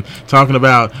Stoops and talking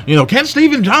about, you know, can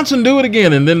Steven Johnson do it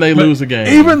again? And then they lose a game,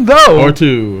 even though or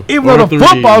two, even though the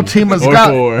football team has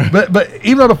got, but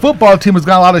even though the football team has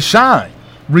got a lot of shine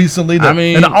recently. In the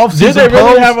offseason, did they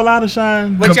really have a lot of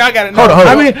shine? But y'all got to know. Hold on.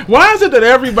 I mean, why is it that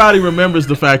everybody remembers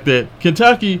the fact that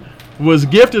Kentucky was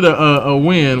gifted a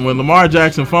win when Lamar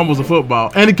Jackson fumbles a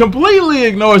football, and he completely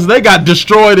ignores they got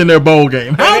destroyed in their bowl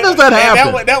game? How does that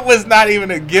happen? That was not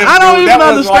even a gift. I don't even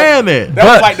understand that. That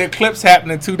was like the eclipse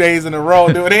happening 2 days in a row,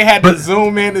 dude. They had to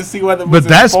zoom in to see whether it was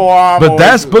his forearm or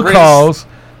that's his because wrist.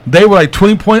 They were like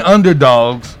 20-point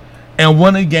underdogs and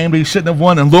won a game they shouldn't have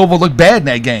won, and Louisville looked bad in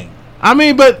that game. I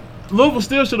mean, but Louisville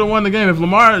still should have won the game if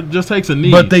Lamar just takes a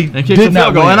knee and kicks a did not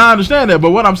field goal. win. And I understand that,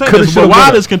 but what I'm saying is,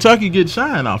 why does Kentucky get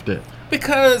shine off that?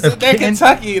 Because they're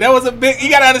Kentucky. That was a big. You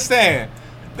got to understand.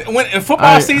 When in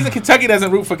football season, Kentucky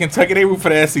doesn't root for Kentucky. They root for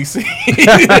the SEC.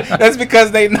 That's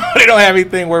because they know they don't have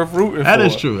anything worth rooting for. That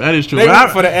is true. They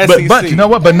root for the SEC. But you know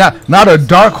what? But not a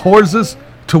dark horses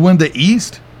to win the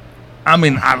East. I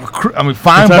mean,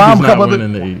 fine. Kentucky's not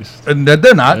winning the East.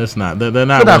 They're not. It's not. They're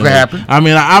not going to happen. I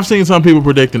mean, I've seen some people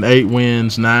predicting 8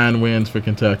 wins, 9 wins for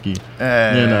Kentucky.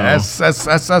 That's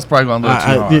probably going a little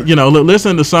too hard. You know,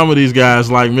 listen to some of these guys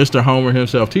like Mr. Homer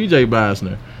himself, T.J.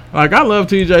 Beisner. Like, I love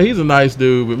TJ. He's a nice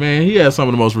dude, but, man, he has some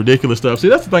of the most ridiculous stuff. See,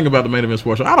 that's the thing about the Main Event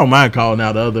Sports Show. I don't mind calling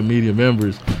out the other media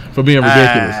members for being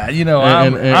ridiculous. You know,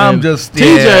 I'm just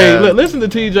TJ, listen to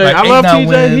TJ. Like I love TJ.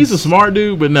 wins. He's a smart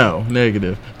dude, but no,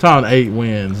 negative. Talking 8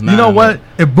 wins. 9 you know what?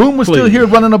 If Boone was still here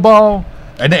running the ball,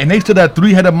 and they still that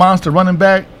 3-headed monster running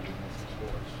back,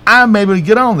 I may be able to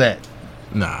get on that.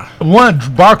 Nah. One,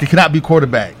 Barker cannot be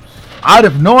quarterback. I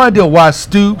have no idea why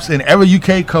Stoops and every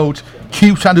UK coach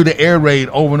keeps trying to do the air raid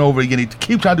over and over again. He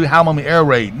keeps trying to do how many air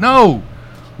raid. No.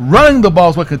 Running the ball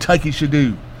is what Kentucky should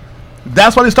do.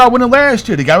 That's why they started winning last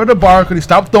year. They got rid of Barker. They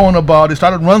stopped throwing the ball. They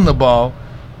started running the ball.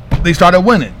 They started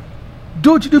winning.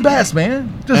 Do what you do best,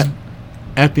 man. Just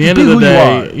at the end of the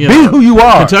day, be who you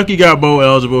are. Kentucky got bowl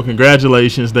eligible.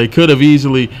 Congratulations. They could have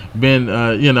easily been,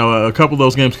 a couple of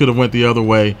those games could have went the other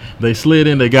way. They slid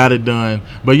in. They got it done.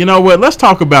 But you know what? Let's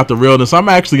talk about the realness. I'm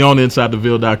actually on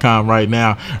InsideTheVille.com right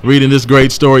now reading this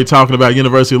great story talking about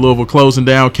University of Louisville closing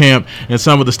down camp and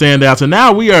some of the standouts. And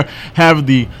now we have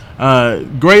the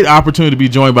great opportunity to be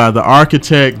joined by the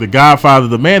architect, the godfather,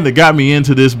 the man that got me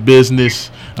into this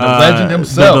business. The legend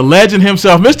himself. The legend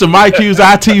himself, Mr. Mike Hughes,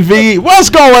 ITV. What's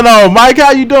going on, Mike?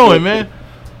 How you doing, man?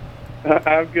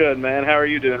 I'm good, man. How are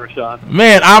you doing, Rashawn?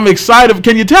 Man, I'm excited.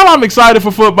 Can you tell I'm excited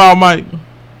for football, Mike?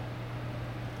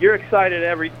 You're excited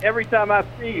every time I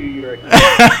see you. You're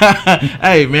excited.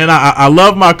 Hey, man, I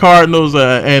love my Cardinals,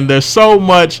 and there's so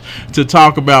much to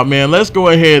talk about, man. Let's go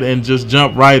ahead and just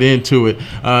jump right into it.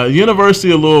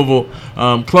 University of Louisville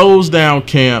closed down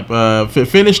camp,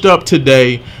 finished up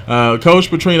today.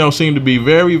 Coach Petrino seemed to be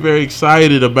very, very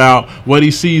excited about what he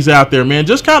sees out there, man.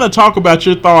 Just kind of talk about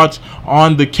your thoughts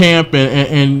on the camp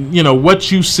and you know,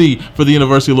 what you see for the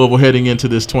University of Louisville heading into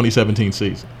this 2017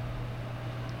 season.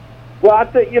 Well, I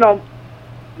think,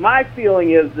 my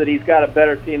feeling is that he's got a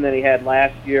better team than he had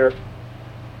last year.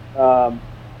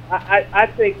 I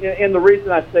think, and the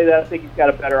reason I say that, I think he's got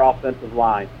a better offensive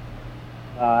line.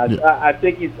 I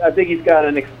think he's got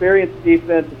an experienced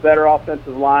defense, a better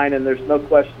offensive line, and there's no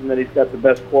question that he's got the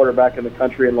best quarterback in the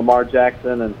country in Lamar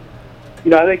Jackson. And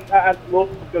I think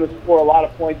Louisville's going to score a lot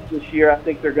of points this year. I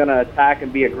think they're going to attack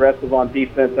and be aggressive on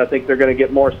defense. I think they're going to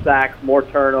get more sacks, more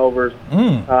turnovers.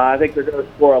 I think they're going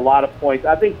to score a lot of points.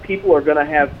 I think people are going to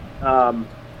have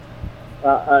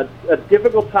a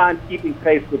difficult time keeping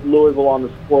pace with Louisville on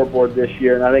the scoreboard this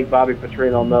year, and I think Bobby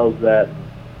Petrino knows that.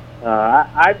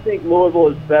 I think Louisville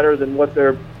is better than what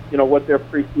their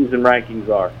preseason rankings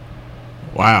are.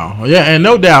 Wow. Yeah, and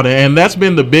no doubt. And that's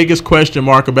been the biggest question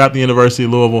mark about the University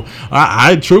of Louisville.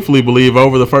 I truthfully believe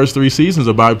over the first 3 seasons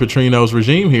of Bobby Petrino's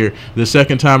regime here, the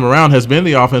second time around has been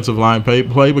the offensive line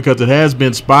play because it has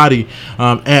been spotty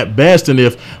at best. And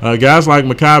if guys like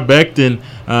Mekhi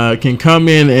Becton can come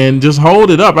in and just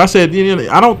hold it up, I said,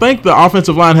 I don't think the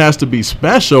offensive line has to be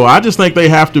special. I just think they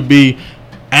have to be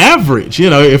average.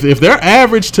 If they're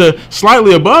average to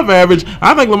slightly above average,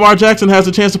 I think Lamar Jackson has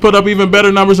a chance to put up even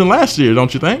better numbers than last year.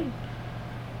 Don't you think?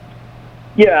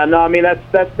 Yeah, no, I mean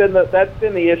that's been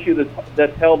the issue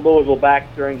that's held Louisville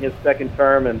back during his second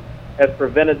term and has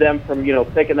prevented them from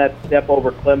taking that step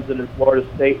over Clemson and Florida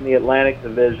State in the Atlantic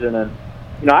Division. And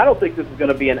I don't think this is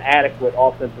going to be an adequate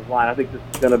offensive line. I think this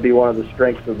is going to be one of the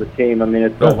strengths of the team. I mean,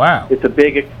 it's a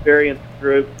big experienced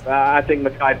group. I think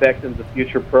Mekhi Becton's a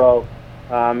future pro.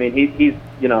 I mean, he's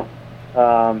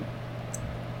Jaron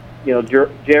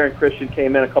Christian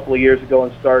came in a couple of years ago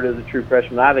and started as a true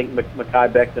freshman. I think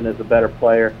Mekhi Becton is a better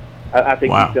player. I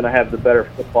think he's going to have the better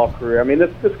football career. I mean,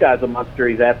 this guy's a monster.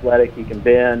 He's athletic. He can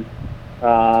bend.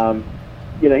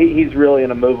 He's really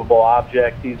an immovable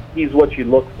object. He's what you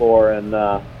look for. And,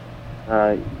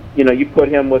 you put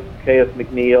him with Caius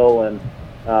McNeil and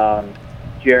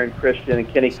Jaron Christian,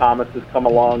 and Kenny Thomas has come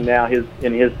along now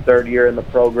in his third year in the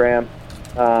program.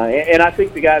 And I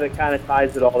think the guy that kind of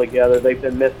ties it all together, they've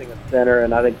been missing a center,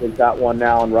 and I think they've got one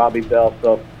now in Robbie Bell.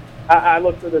 So I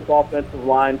look for this offensive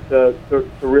line to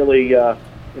really, not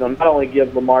only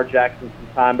give Lamar Jackson some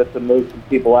time, but to move some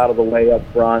people out of the way up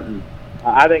front. And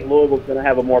I think Louisville's going to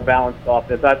have a more balanced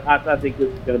offense. I think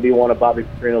this is going to be one of Bobby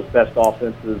Petrino's best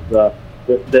offenses that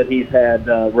he's had,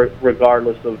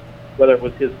 regardless of whether it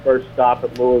was his first stop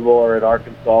at Louisville or at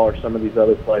Arkansas or some of these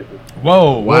other places.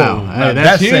 Whoa. Hey,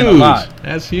 that's huge. Saying a lot.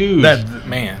 That's huge. That's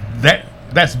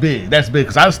big. That's big.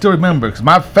 Because I still remember, because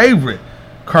my favorite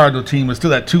Cardinal team was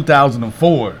still that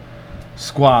 2004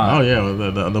 squad. Oh, yeah.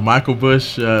 The Michael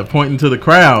Bush pointing to the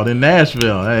crowd in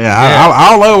Nashville.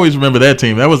 I'll always remember that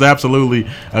team. That was absolutely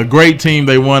a great team.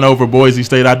 They won over Boise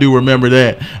State. I do remember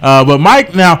that. But,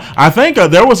 Mike, now, I think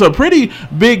there was a pretty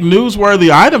big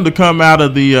newsworthy item to come out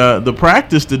of the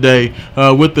practice today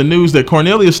with the news that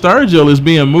Cornelius Sturgill is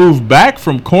being moved back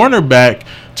from cornerback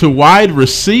to wide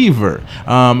receiver.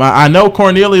 I know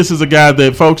Cornelius is a guy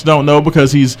that folks don't know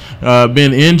because he's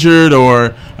been injured or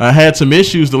had some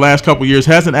issues the last couple years,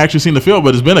 hasn't actually seen the field,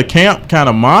 but has been a camp kind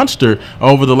of monster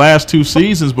over the last 2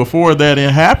 seasons before that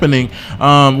happening.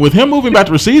 With him moving back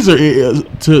to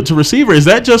receiver, is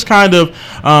that just kind of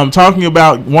talking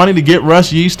about wanting to get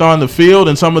Russ Yeast on the field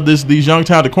and some of these young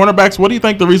talented cornerbacks? What do you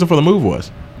think the reason for the move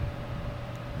was?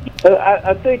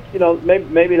 I think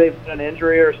maybe they've had an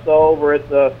injury or so over at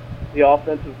the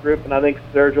offensive group, and I think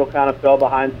Sturgill kind of fell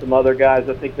behind some other guys.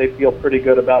 I think they feel pretty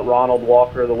good about Ronald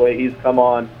Walker, the way he's come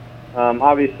on.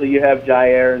 Obviously, you have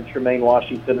Jair and Tremaine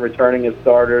Washington returning as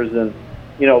starters, and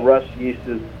Russ Yeast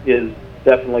is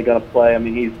definitely going to play. I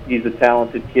mean, he's a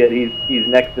talented kid. He's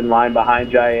next in line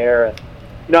behind Jair,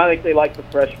 and I think they like the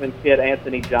freshman kid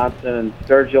Anthony Johnson, and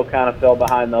Sturgill kind of fell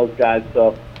behind those guys.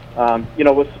 So.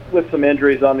 With some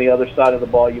injuries on the other side of the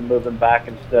ball, you move him back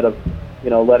instead of,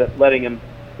 letting him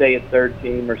stay at third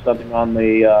team or something on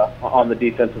the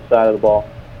defensive side of the ball.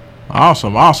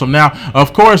 Awesome. Now,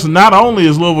 of course, not only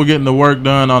is Louisville getting the work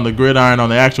done on the gridiron, on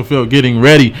the actual field, getting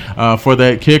ready for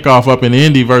that kickoff up in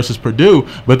Indy versus Purdue,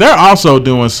 but they're also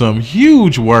doing some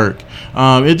huge work.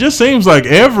 It just seems like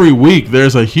every week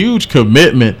there's a huge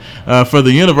commitment for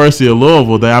the University of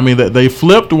Louisville. They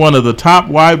flipped one of the top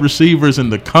wide receivers in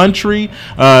the country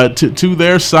to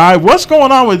their side. What's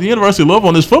going on with the University of Louisville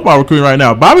in this football recruiting right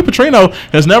now? Bobby Petrino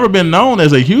has never been known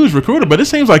as a huge recruiter, but it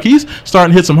seems like he's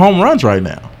starting to hit some home runs right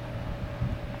now.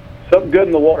 Something good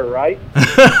in the water, right?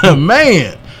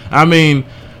 Man, I mean,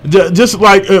 just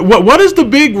like what is the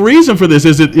big reason for this?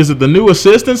 Is it the new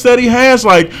assistants that he has?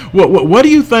 Like, what do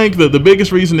you think that the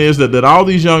biggest reason is that all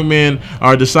these young men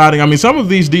are deciding? I mean, some of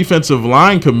these defensive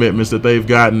line commitments that they've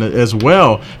gotten as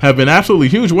well have been absolutely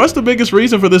huge. What's the biggest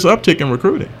reason for this uptick in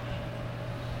recruiting?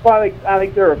 Well, I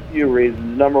think there are a few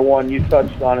reasons. Number one, you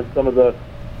touched on it. Some of the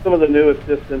new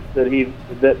assistants that he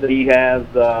has,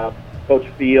 Coach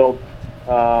Fields.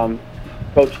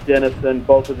 Coach Dennison,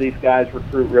 both of these guys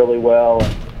recruit really well,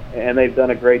 and they've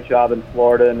done a great job in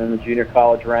Florida and in the junior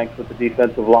college ranks with the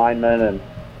defensive linemen.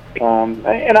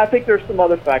 And I think there's some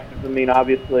other factors. I mean,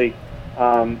 obviously,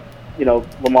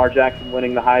 Lamar Jackson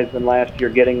winning the Heisman last year,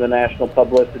 getting the national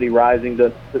publicity, rising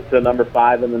to number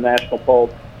 5 in the national poll.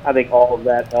 I think all of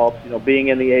that helps. Being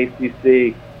in the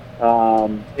ACC,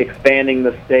 expanding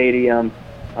the stadium,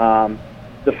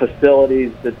 the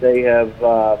facilities that they have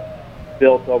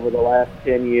built over the last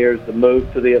 10 years, the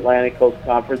move to the Atlantic Coast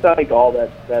Conference. I think all that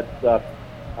stuff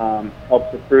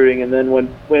helps recruiting. And then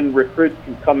when recruits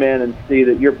can come in and see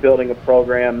that you're building a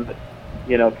program that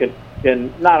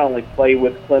can not only play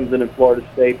with Clemson and Florida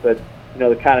State, but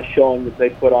the kind of showing that they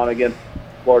put on against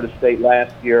Florida State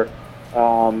last year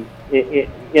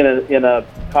in a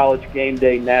college game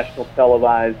day national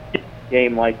televised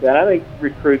game like that. I think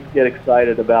recruits get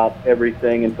excited about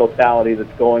everything in totality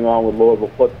that's going on with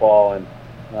Louisville football, and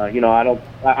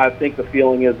I think the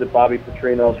feeling is that Bobby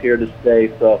Petrino's here to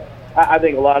stay. So I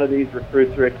think a lot of these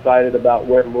recruits are excited about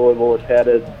where Louisville is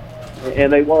headed,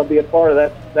 and they want to be a part of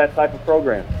that type of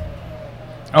program.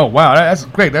 Oh, wow. That's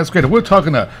great. That's great. We're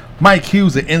talking to Mike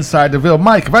Hughes at Inside the Ville.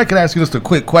 Mike, if I could ask you just a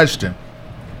quick question.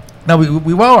 Now,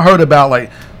 we've all heard about, like,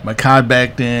 Makai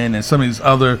Becton and some of these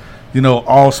other,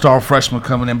 all-star freshmen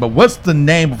coming in, but what's the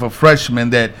name of a freshman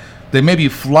that may be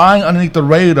flying underneath the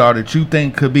radar that you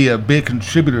think could be a big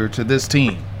contributor to this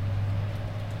team?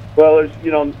 Well, there's,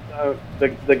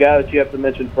 the guy that you have to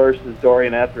mention first is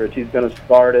Dorian Etheridge. He's going to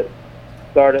start at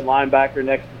linebacker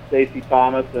next to Stacey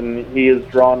Thomas, and he has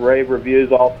drawn rave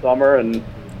reviews all summer and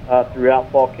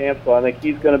throughout fall camp. So I think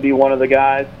he's going to be one of the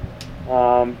guys.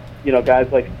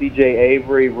 Guys like C.J.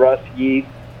 Avery, Russ Yeast.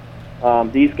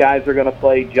 These guys are going to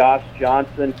play Josh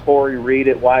Johnson, Corey Reed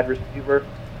at wide receiver.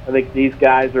 I think these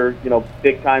guys are,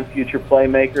 big-time future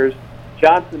playmakers.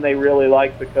 Johnson they really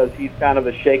like because he's kind of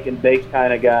a shake and bake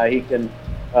kind of guy. He can,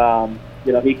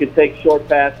 he can take short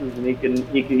passes and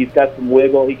he's got some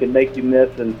wiggle. He can make you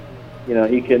miss, and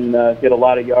he can get a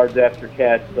lot of yards after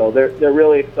catch. So they're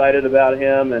really excited about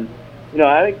him. And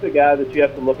I think the guy that you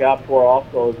have to look out for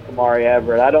also is Kamari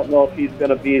Everett. I don't know if he's going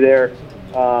to be there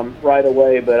right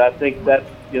away, but I think that's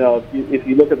if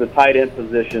you look at the tight end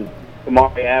position,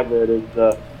 Kamari Everett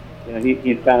is.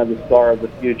 He's kind of the star of the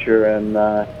future, and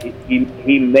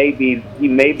he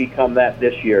may become that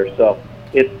this year. So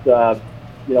it's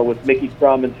with Mickey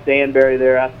Crum and Stanberry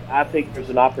there, I think there's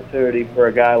an opportunity for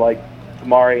a guy like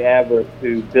Kamari Everett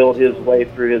to build his way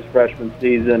through his freshman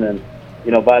season, and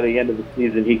by the end of the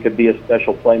season he could be a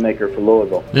special playmaker for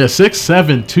Louisville. Yeah,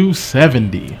 6'7",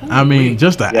 270. I mean,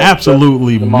 just an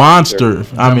absolutely monster.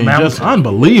 I mean, just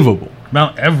unbelievable.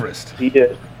 Mount Everest. He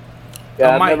did.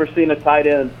 Yeah, I've never seen a tight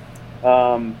end.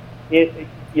 When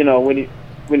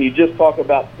you just talk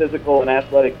about physical and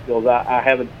athletic skills, I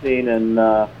haven't seen, and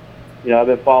I've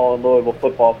been following Louisville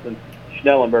football since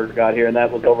Schnellenberger got here, and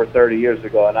that was over 30 years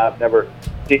ago, and I've never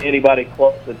seen anybody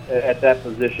close at that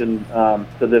position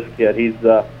to this kid.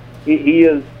 He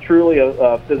is truly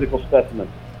a physical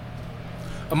specimen.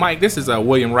 Mike, this is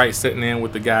William Wright sitting in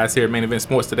with the guys here at Main Event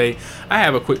Sports today. I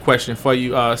have a quick question for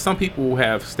you. Some people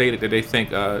have stated that they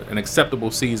think an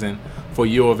acceptable season for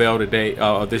U of L today,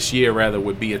 this year rather,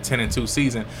 would be a 10-2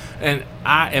 season. And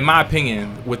in my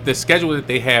opinion, with the schedule that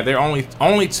they have, there are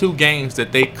only 2 games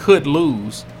that they could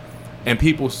lose, and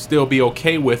people still be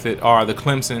okay with it, are the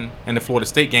Clemson and the Florida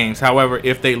State games. However,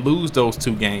 if they lose those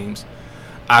 2 games,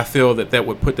 I feel that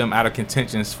would put them out of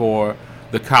contentions for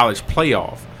the college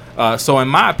playoff. So in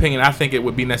my opinion, I think it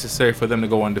would be necessary for them to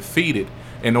go undefeated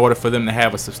in order for them to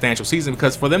have a substantial season,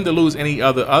 because for them to lose any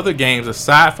other games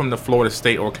aside from the Florida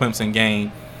State or Clemson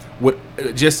game would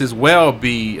just as well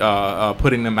be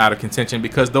putting them out of contention,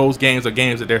 because those games are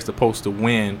games that they're supposed to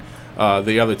win,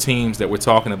 the other teams that we're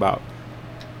talking about.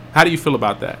 How do you feel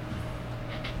about that?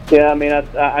 Yeah, I mean,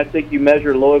 I think you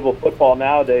measure Louisville football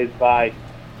nowadays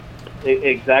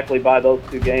exactly by those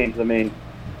 2 games. I mean,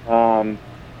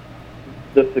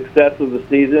 the success of the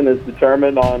season is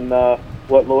determined on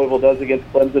what Louisville does against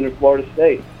Clemson and Florida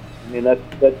State. I mean,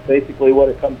 that's basically what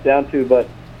it comes down to. But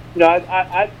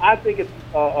I think it's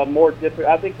a more different.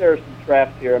 I think there are some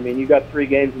traps here. I mean, you got 3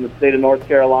 games in the state of North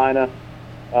Carolina.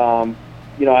 I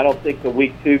don't think the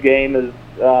week 2 game is.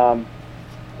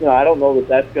 I don't know that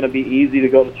that's going to be easy to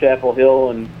go to Chapel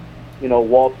Hill and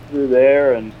waltz through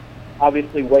there. And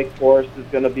obviously, Wake Forest is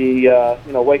going to be,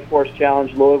 Wake Forest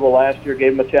challenged Louisville last year,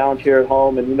 gave them a challenge here at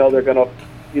home, and they're going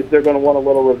to want a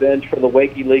little revenge for the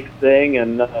Wakey Leaks thing.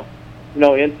 And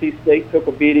NC State took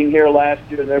a beating here last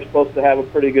year, and they're supposed to have a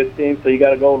pretty good team, so you got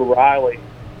to go to Riley.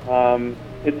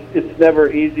 It's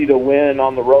never easy to win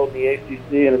on the road in the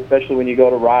ACC, and especially when you go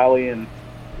to Riley and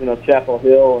Chapel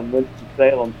Hill and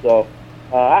Winston-Salem. So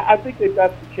I think they've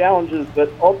got some challenges,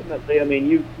 but ultimately, I mean,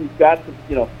 you've got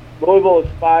to Louisville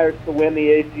aspires to win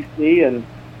the ACC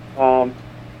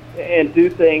and do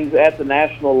things at the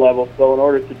national level. So in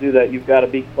order to do that, you've got to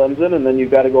beat Clemson, and then you've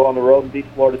got to go on the road and beat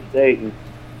Florida State. And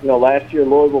last year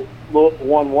Louisville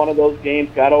won one of those games,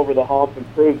 got over the hump,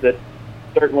 and proved that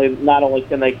certainly not only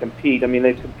can they compete. I mean,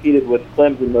 they've competed with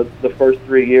Clemson the first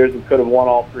 3 years and could have won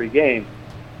all 3 games.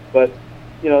 But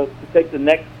to take the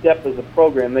next step as a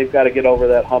program, they've got to get over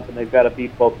that hump, and they've got to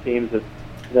beat both teams.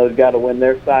 They've got to win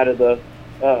their side of the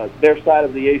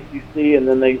ACC, and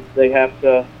then they have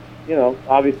to,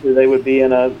 obviously they would be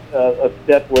in a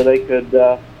step where they could,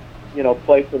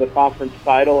 play for the conference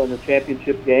title in the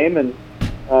championship game, and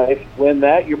if you win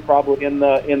that, you're probably in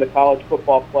the college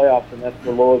football playoffs, and that's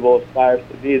where Louisville aspires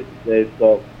to be these days.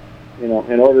 So, you know,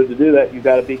 in order to do that, you've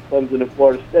got to beat Clemson and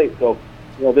Florida State. So,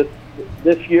 you know,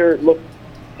 this year it looks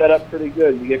set up pretty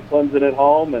good. You get Clemson at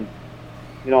home, and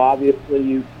you know,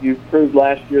 obviously you proved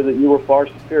last year that you were far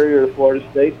superior to Florida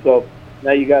State. So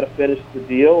now you got to finish the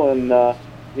deal and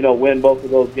you know, win both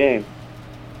of those games.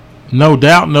 No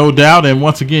doubt, no doubt. And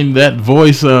once again, that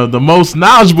voice, the most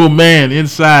knowledgeable man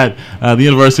inside the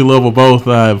University of Louisville, both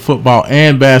football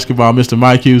and basketball, Mr.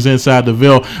 Mike Hughes inside the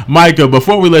Ville. Mike,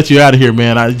 before we let you out of here,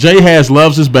 man, Jay Haas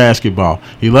loves his basketball.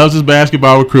 He loves his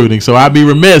basketball recruiting. So I'd be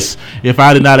remiss if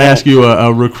I did not ask you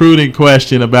a recruiting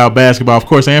question about basketball. Of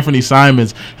course, Anthony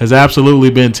Simons has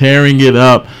absolutely been tearing it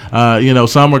up. You know,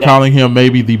 some are calling him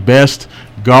maybe the best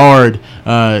guard,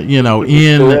 you know,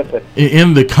 in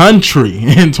the country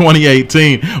in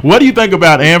 2018. What do you think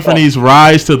about Anthony's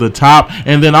rise to the top?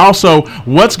 And then also,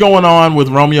 what's going on with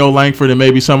Romeo Langford and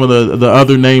maybe some of the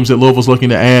other names that Louisville's looking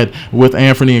to add with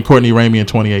Anthony and Courtney Ramey in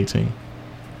 2018?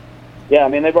 Yeah, I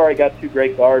mean, they've already got two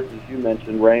great guards, as you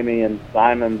mentioned, Ramey and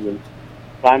Simons. And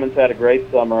Simons had a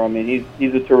great summer. I mean,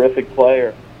 he's a terrific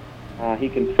player. He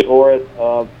can score it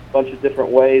a bunch of different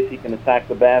ways. He can attack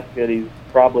the basket. He's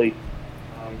probably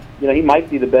you know, he might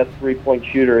be the best three-point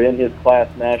shooter in his class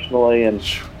nationally. And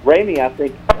Ramey, I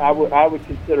think I would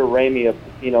consider Ramey a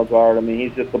Pitino guard. I mean,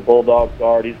 he's just a bulldog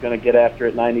guard. He's going to get after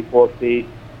it 94 feet.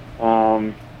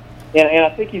 And I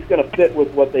think he's going to fit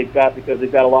with what they've got because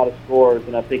they've got a lot of scorers.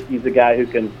 And I think he's a guy who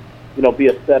can, you know, be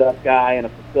a setup guy and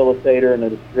a facilitator and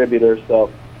a distributor.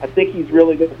 So I think he's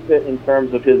really going to fit in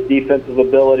terms of his defensive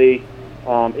ability,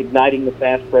 igniting the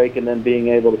fast break, and then being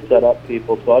able to set up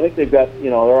people. So I think they've got, you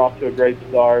know, they're off to a great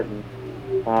start. And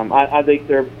I think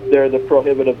they're the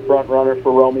prohibitive front runner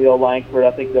for Romeo Langford.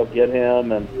 I think they'll get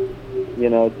him, and you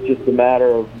know, it's just a matter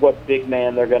of what big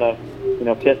man they're gonna, you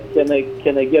know, can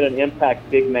they get an impact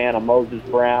big man, a Moses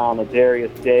Brown, a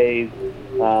Darius Days,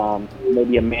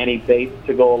 maybe a Manny Bates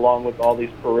to go along with all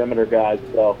these perimeter guys.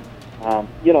 So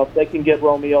you know, if they can get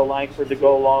Romeo Langford to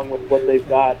go along with what they've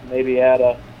got, maybe add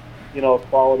a, you know, a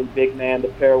quality big man to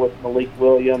pair with Malik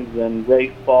Williams and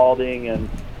Ray Spalding and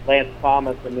Lance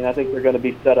Thomas. I mean, I think they're going to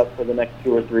be set up for the next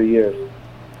 2 or 3 years.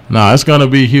 No, it's going to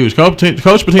be huge. Coach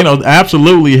Pitino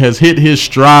absolutely has hit his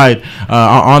stride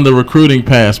on the recruiting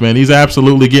pass, man. He's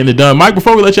absolutely getting it done. Mike,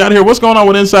 before we let you out of here, what's going on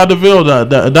with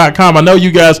InsideTheVille.com? I know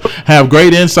you guys have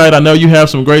great insight. I know you have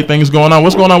some great things going on.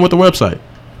 What's going on with the website?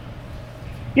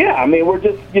 Yeah, I mean, we're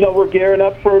just, you know, we're gearing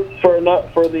up for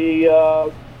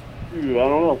the I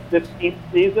don't know, 15th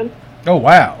season. Oh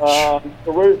wow!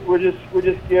 So we're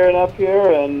just gearing up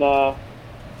here, and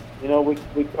you know,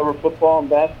 we cover football and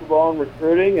basketball and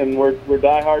recruiting, and we're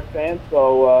diehard fans.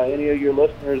 So any of your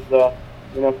listeners,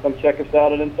 you know, come check us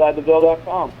out at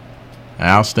InsideTheVille.com.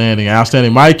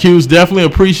 Outstanding. Mike Hughes, definitely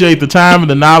appreciate the time and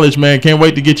the knowledge, man. Can't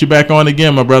wait to get you back on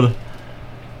again, my brother.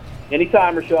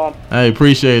 Anytime, Rashawn. I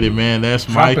appreciate it, man. That's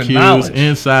Dropping Mike Hughes knowledge.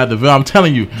 inside the Ville. I'm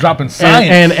telling you, dropping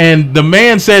science. And the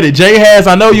man said it. Jay Haas,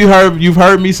 I know you've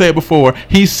heard me say it before.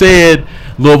 He said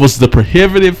Louisville's the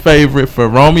prohibitive favorite for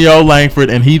Romeo Langford,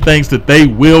 and he thinks that they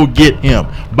will get him.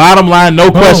 Bottom line,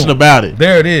 no question about it.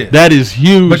 There it is. That is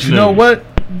huge. But you know what?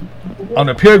 On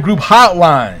the peer group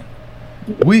hotline,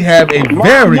 we have a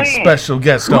very special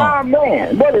guest on. My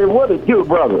man, what is you,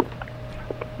 brother?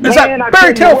 Is Man, that I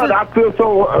Barry tell you what, Telford? I feel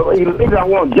so elated. I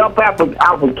want to jump out for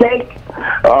cake,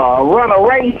 run a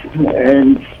race,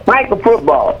 and spike a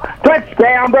football.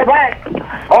 Touchdown, they're back.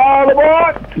 All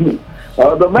aboard.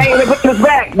 The main event is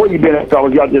back. Where you been at,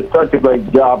 fellas? Y'all did such a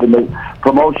great job in the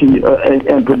promotion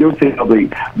and producing of the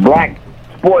Black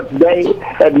Sports Day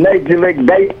at Major League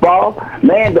Baseball.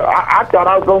 Man, I thought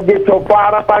I was going to get so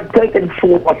fired up I'd take and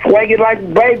swag it like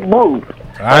Babe Ruth.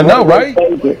 I know, right?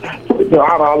 To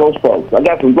honor all those folks. I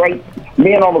got some great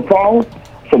men on the phone,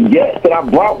 some guests that I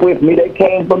brought with me. They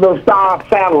came from the Star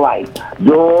Satellite,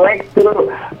 direct to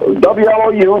the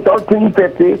WLOU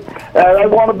 1350. They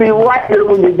want to be right here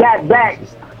when you got back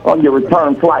on your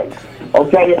return flight.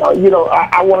 Okay, you know,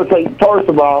 I want to say, first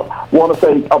of all,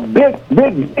 a big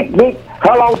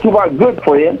hello to my good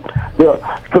friend, the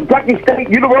Kentucky State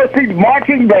University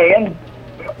Marching Band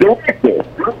director,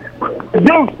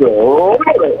 producer,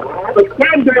 the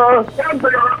coming to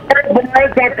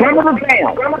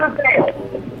town.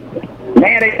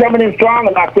 Man, they coming in strong,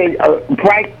 and I say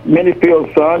Frank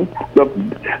Minifield's son,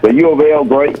 the U of L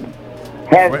great.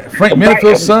 Frank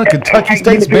Minifield's son, Kentucky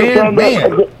State's band,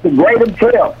 man. The great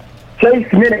himself, Chase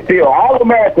Minifield,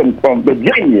 All-American from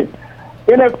Virginia.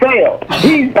 NFL.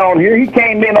 He's on here. He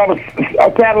came in on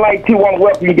a satellite too. Want to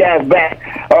welcome you guys back.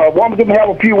 Want them to have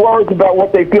a few words about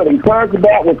what they feel encouraged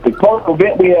about with the close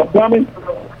event we have coming.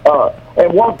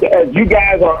 And once as you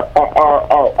guys are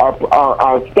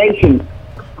our station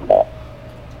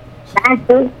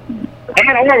sponsor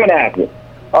and organizer.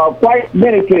 Flight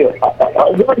Minifield.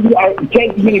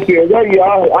 Chase Minifield. There you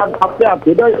are. I'm out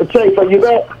there. Chase, are you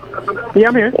there? Yeah,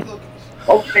 I'm here.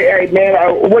 Okay, hey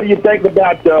man, what do you think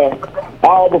about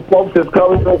all the folks that's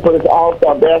coming through for this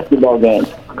All-Star basketball game?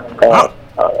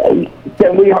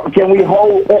 Can we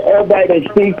hold everybody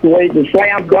that speaks the way the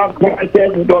slam dunk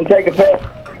contest is going to take effect?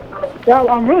 Yeah,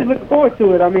 I'm really looking forward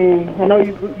to it. I mean, I know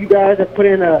you guys have put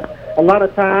in a lot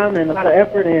of time and a lot of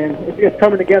effort, and it's just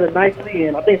coming together nicely.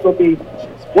 And I think it'll be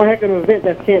one heck of an event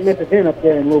that can't miss again up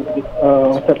there in Louisville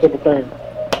on September 3rd.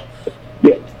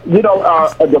 Yeah, you know,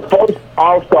 the first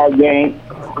All-Star game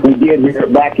we did here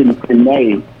back in May.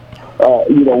 You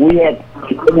know, we were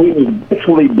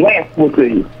literally blessed with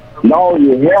all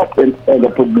your help and the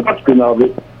production of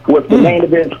it with the Main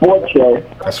Event Sports Show.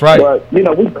 That's right. But you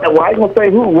know, I ain't gonna say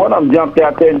who. One of them jumped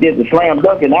out there and did the slam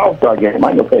dunk in the All-Star game. I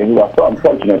ain't gonna say who. I saw him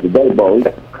coaching at the Day Bowl.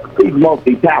 He's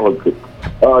multi-talented.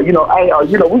 You know,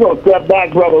 we're gonna step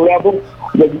back, Brother Rebel.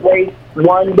 The great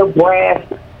one, the brass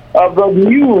of the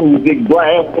music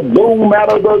brass, the boom out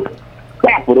of the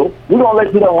Capitol. We're gonna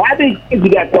let you know how many kids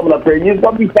you got coming up here. You're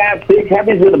gonna be 5, 6. How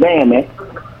many's with the band, man?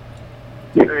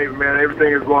 Hey, man,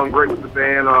 everything is going great with the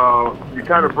band. You're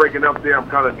kind of breaking up there. I'm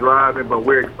kind of driving, but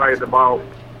we're excited about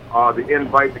the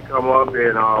invite to come up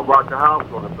and rock the house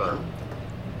on the 3rd.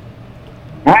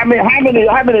 How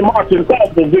many marching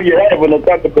classes do you have in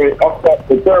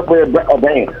the Thoroughbred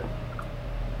band?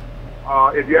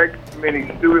 If you ask how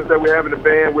many students that we have in the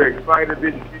band, we're excited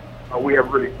this year. We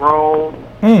have really grown.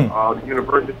 The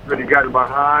university's really gotten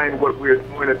behind what we're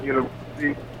doing at the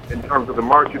university in terms of the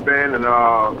marching band. And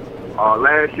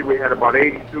last year we had about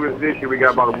 80 students. This year we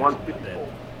got about 164.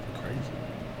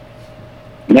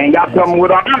 Man, y'all coming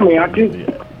with our army, aren't you?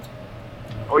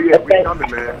 Oh yeah, we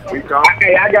coming, man. We coming.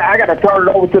 Hey, I got to turn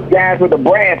it over to the guys with the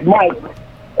brass mic.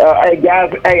 Hey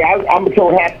guys, I'm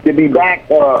so happy to be back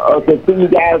to see you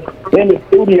guys in the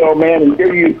studio, man, and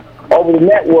hear you over the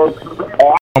network.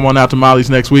 Come on out to Molly's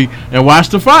next week and watch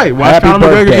the fight. Watch Happy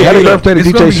birthday. Happy birthday to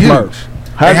DJ Smurf.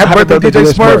 Happy birthday to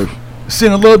DJ Smurf.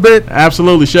 Sing a little bit.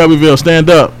 Absolutely, Shelbyville, stand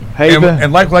up.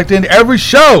 And like the end of every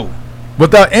show,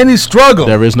 without any struggle,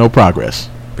 there is no progress.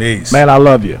 Peace. Man, I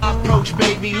love you. Approach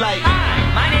baby like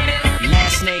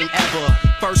last name ever,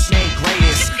 first name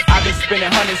greatest. I've been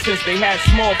spending hundreds since they had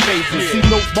small faces. See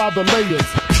notes by the layers,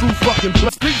 true fucking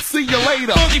peace. See you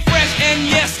later. Funky fresh and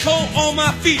yes, cold on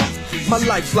my feet. My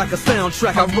life's like a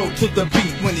soundtrack I wrote to the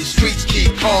beat. When the streets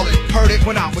keep calling, heard it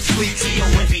when I was asleep.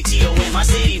 T-O-M-P, T-O-M, my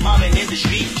city, mobbing in the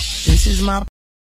street. This is my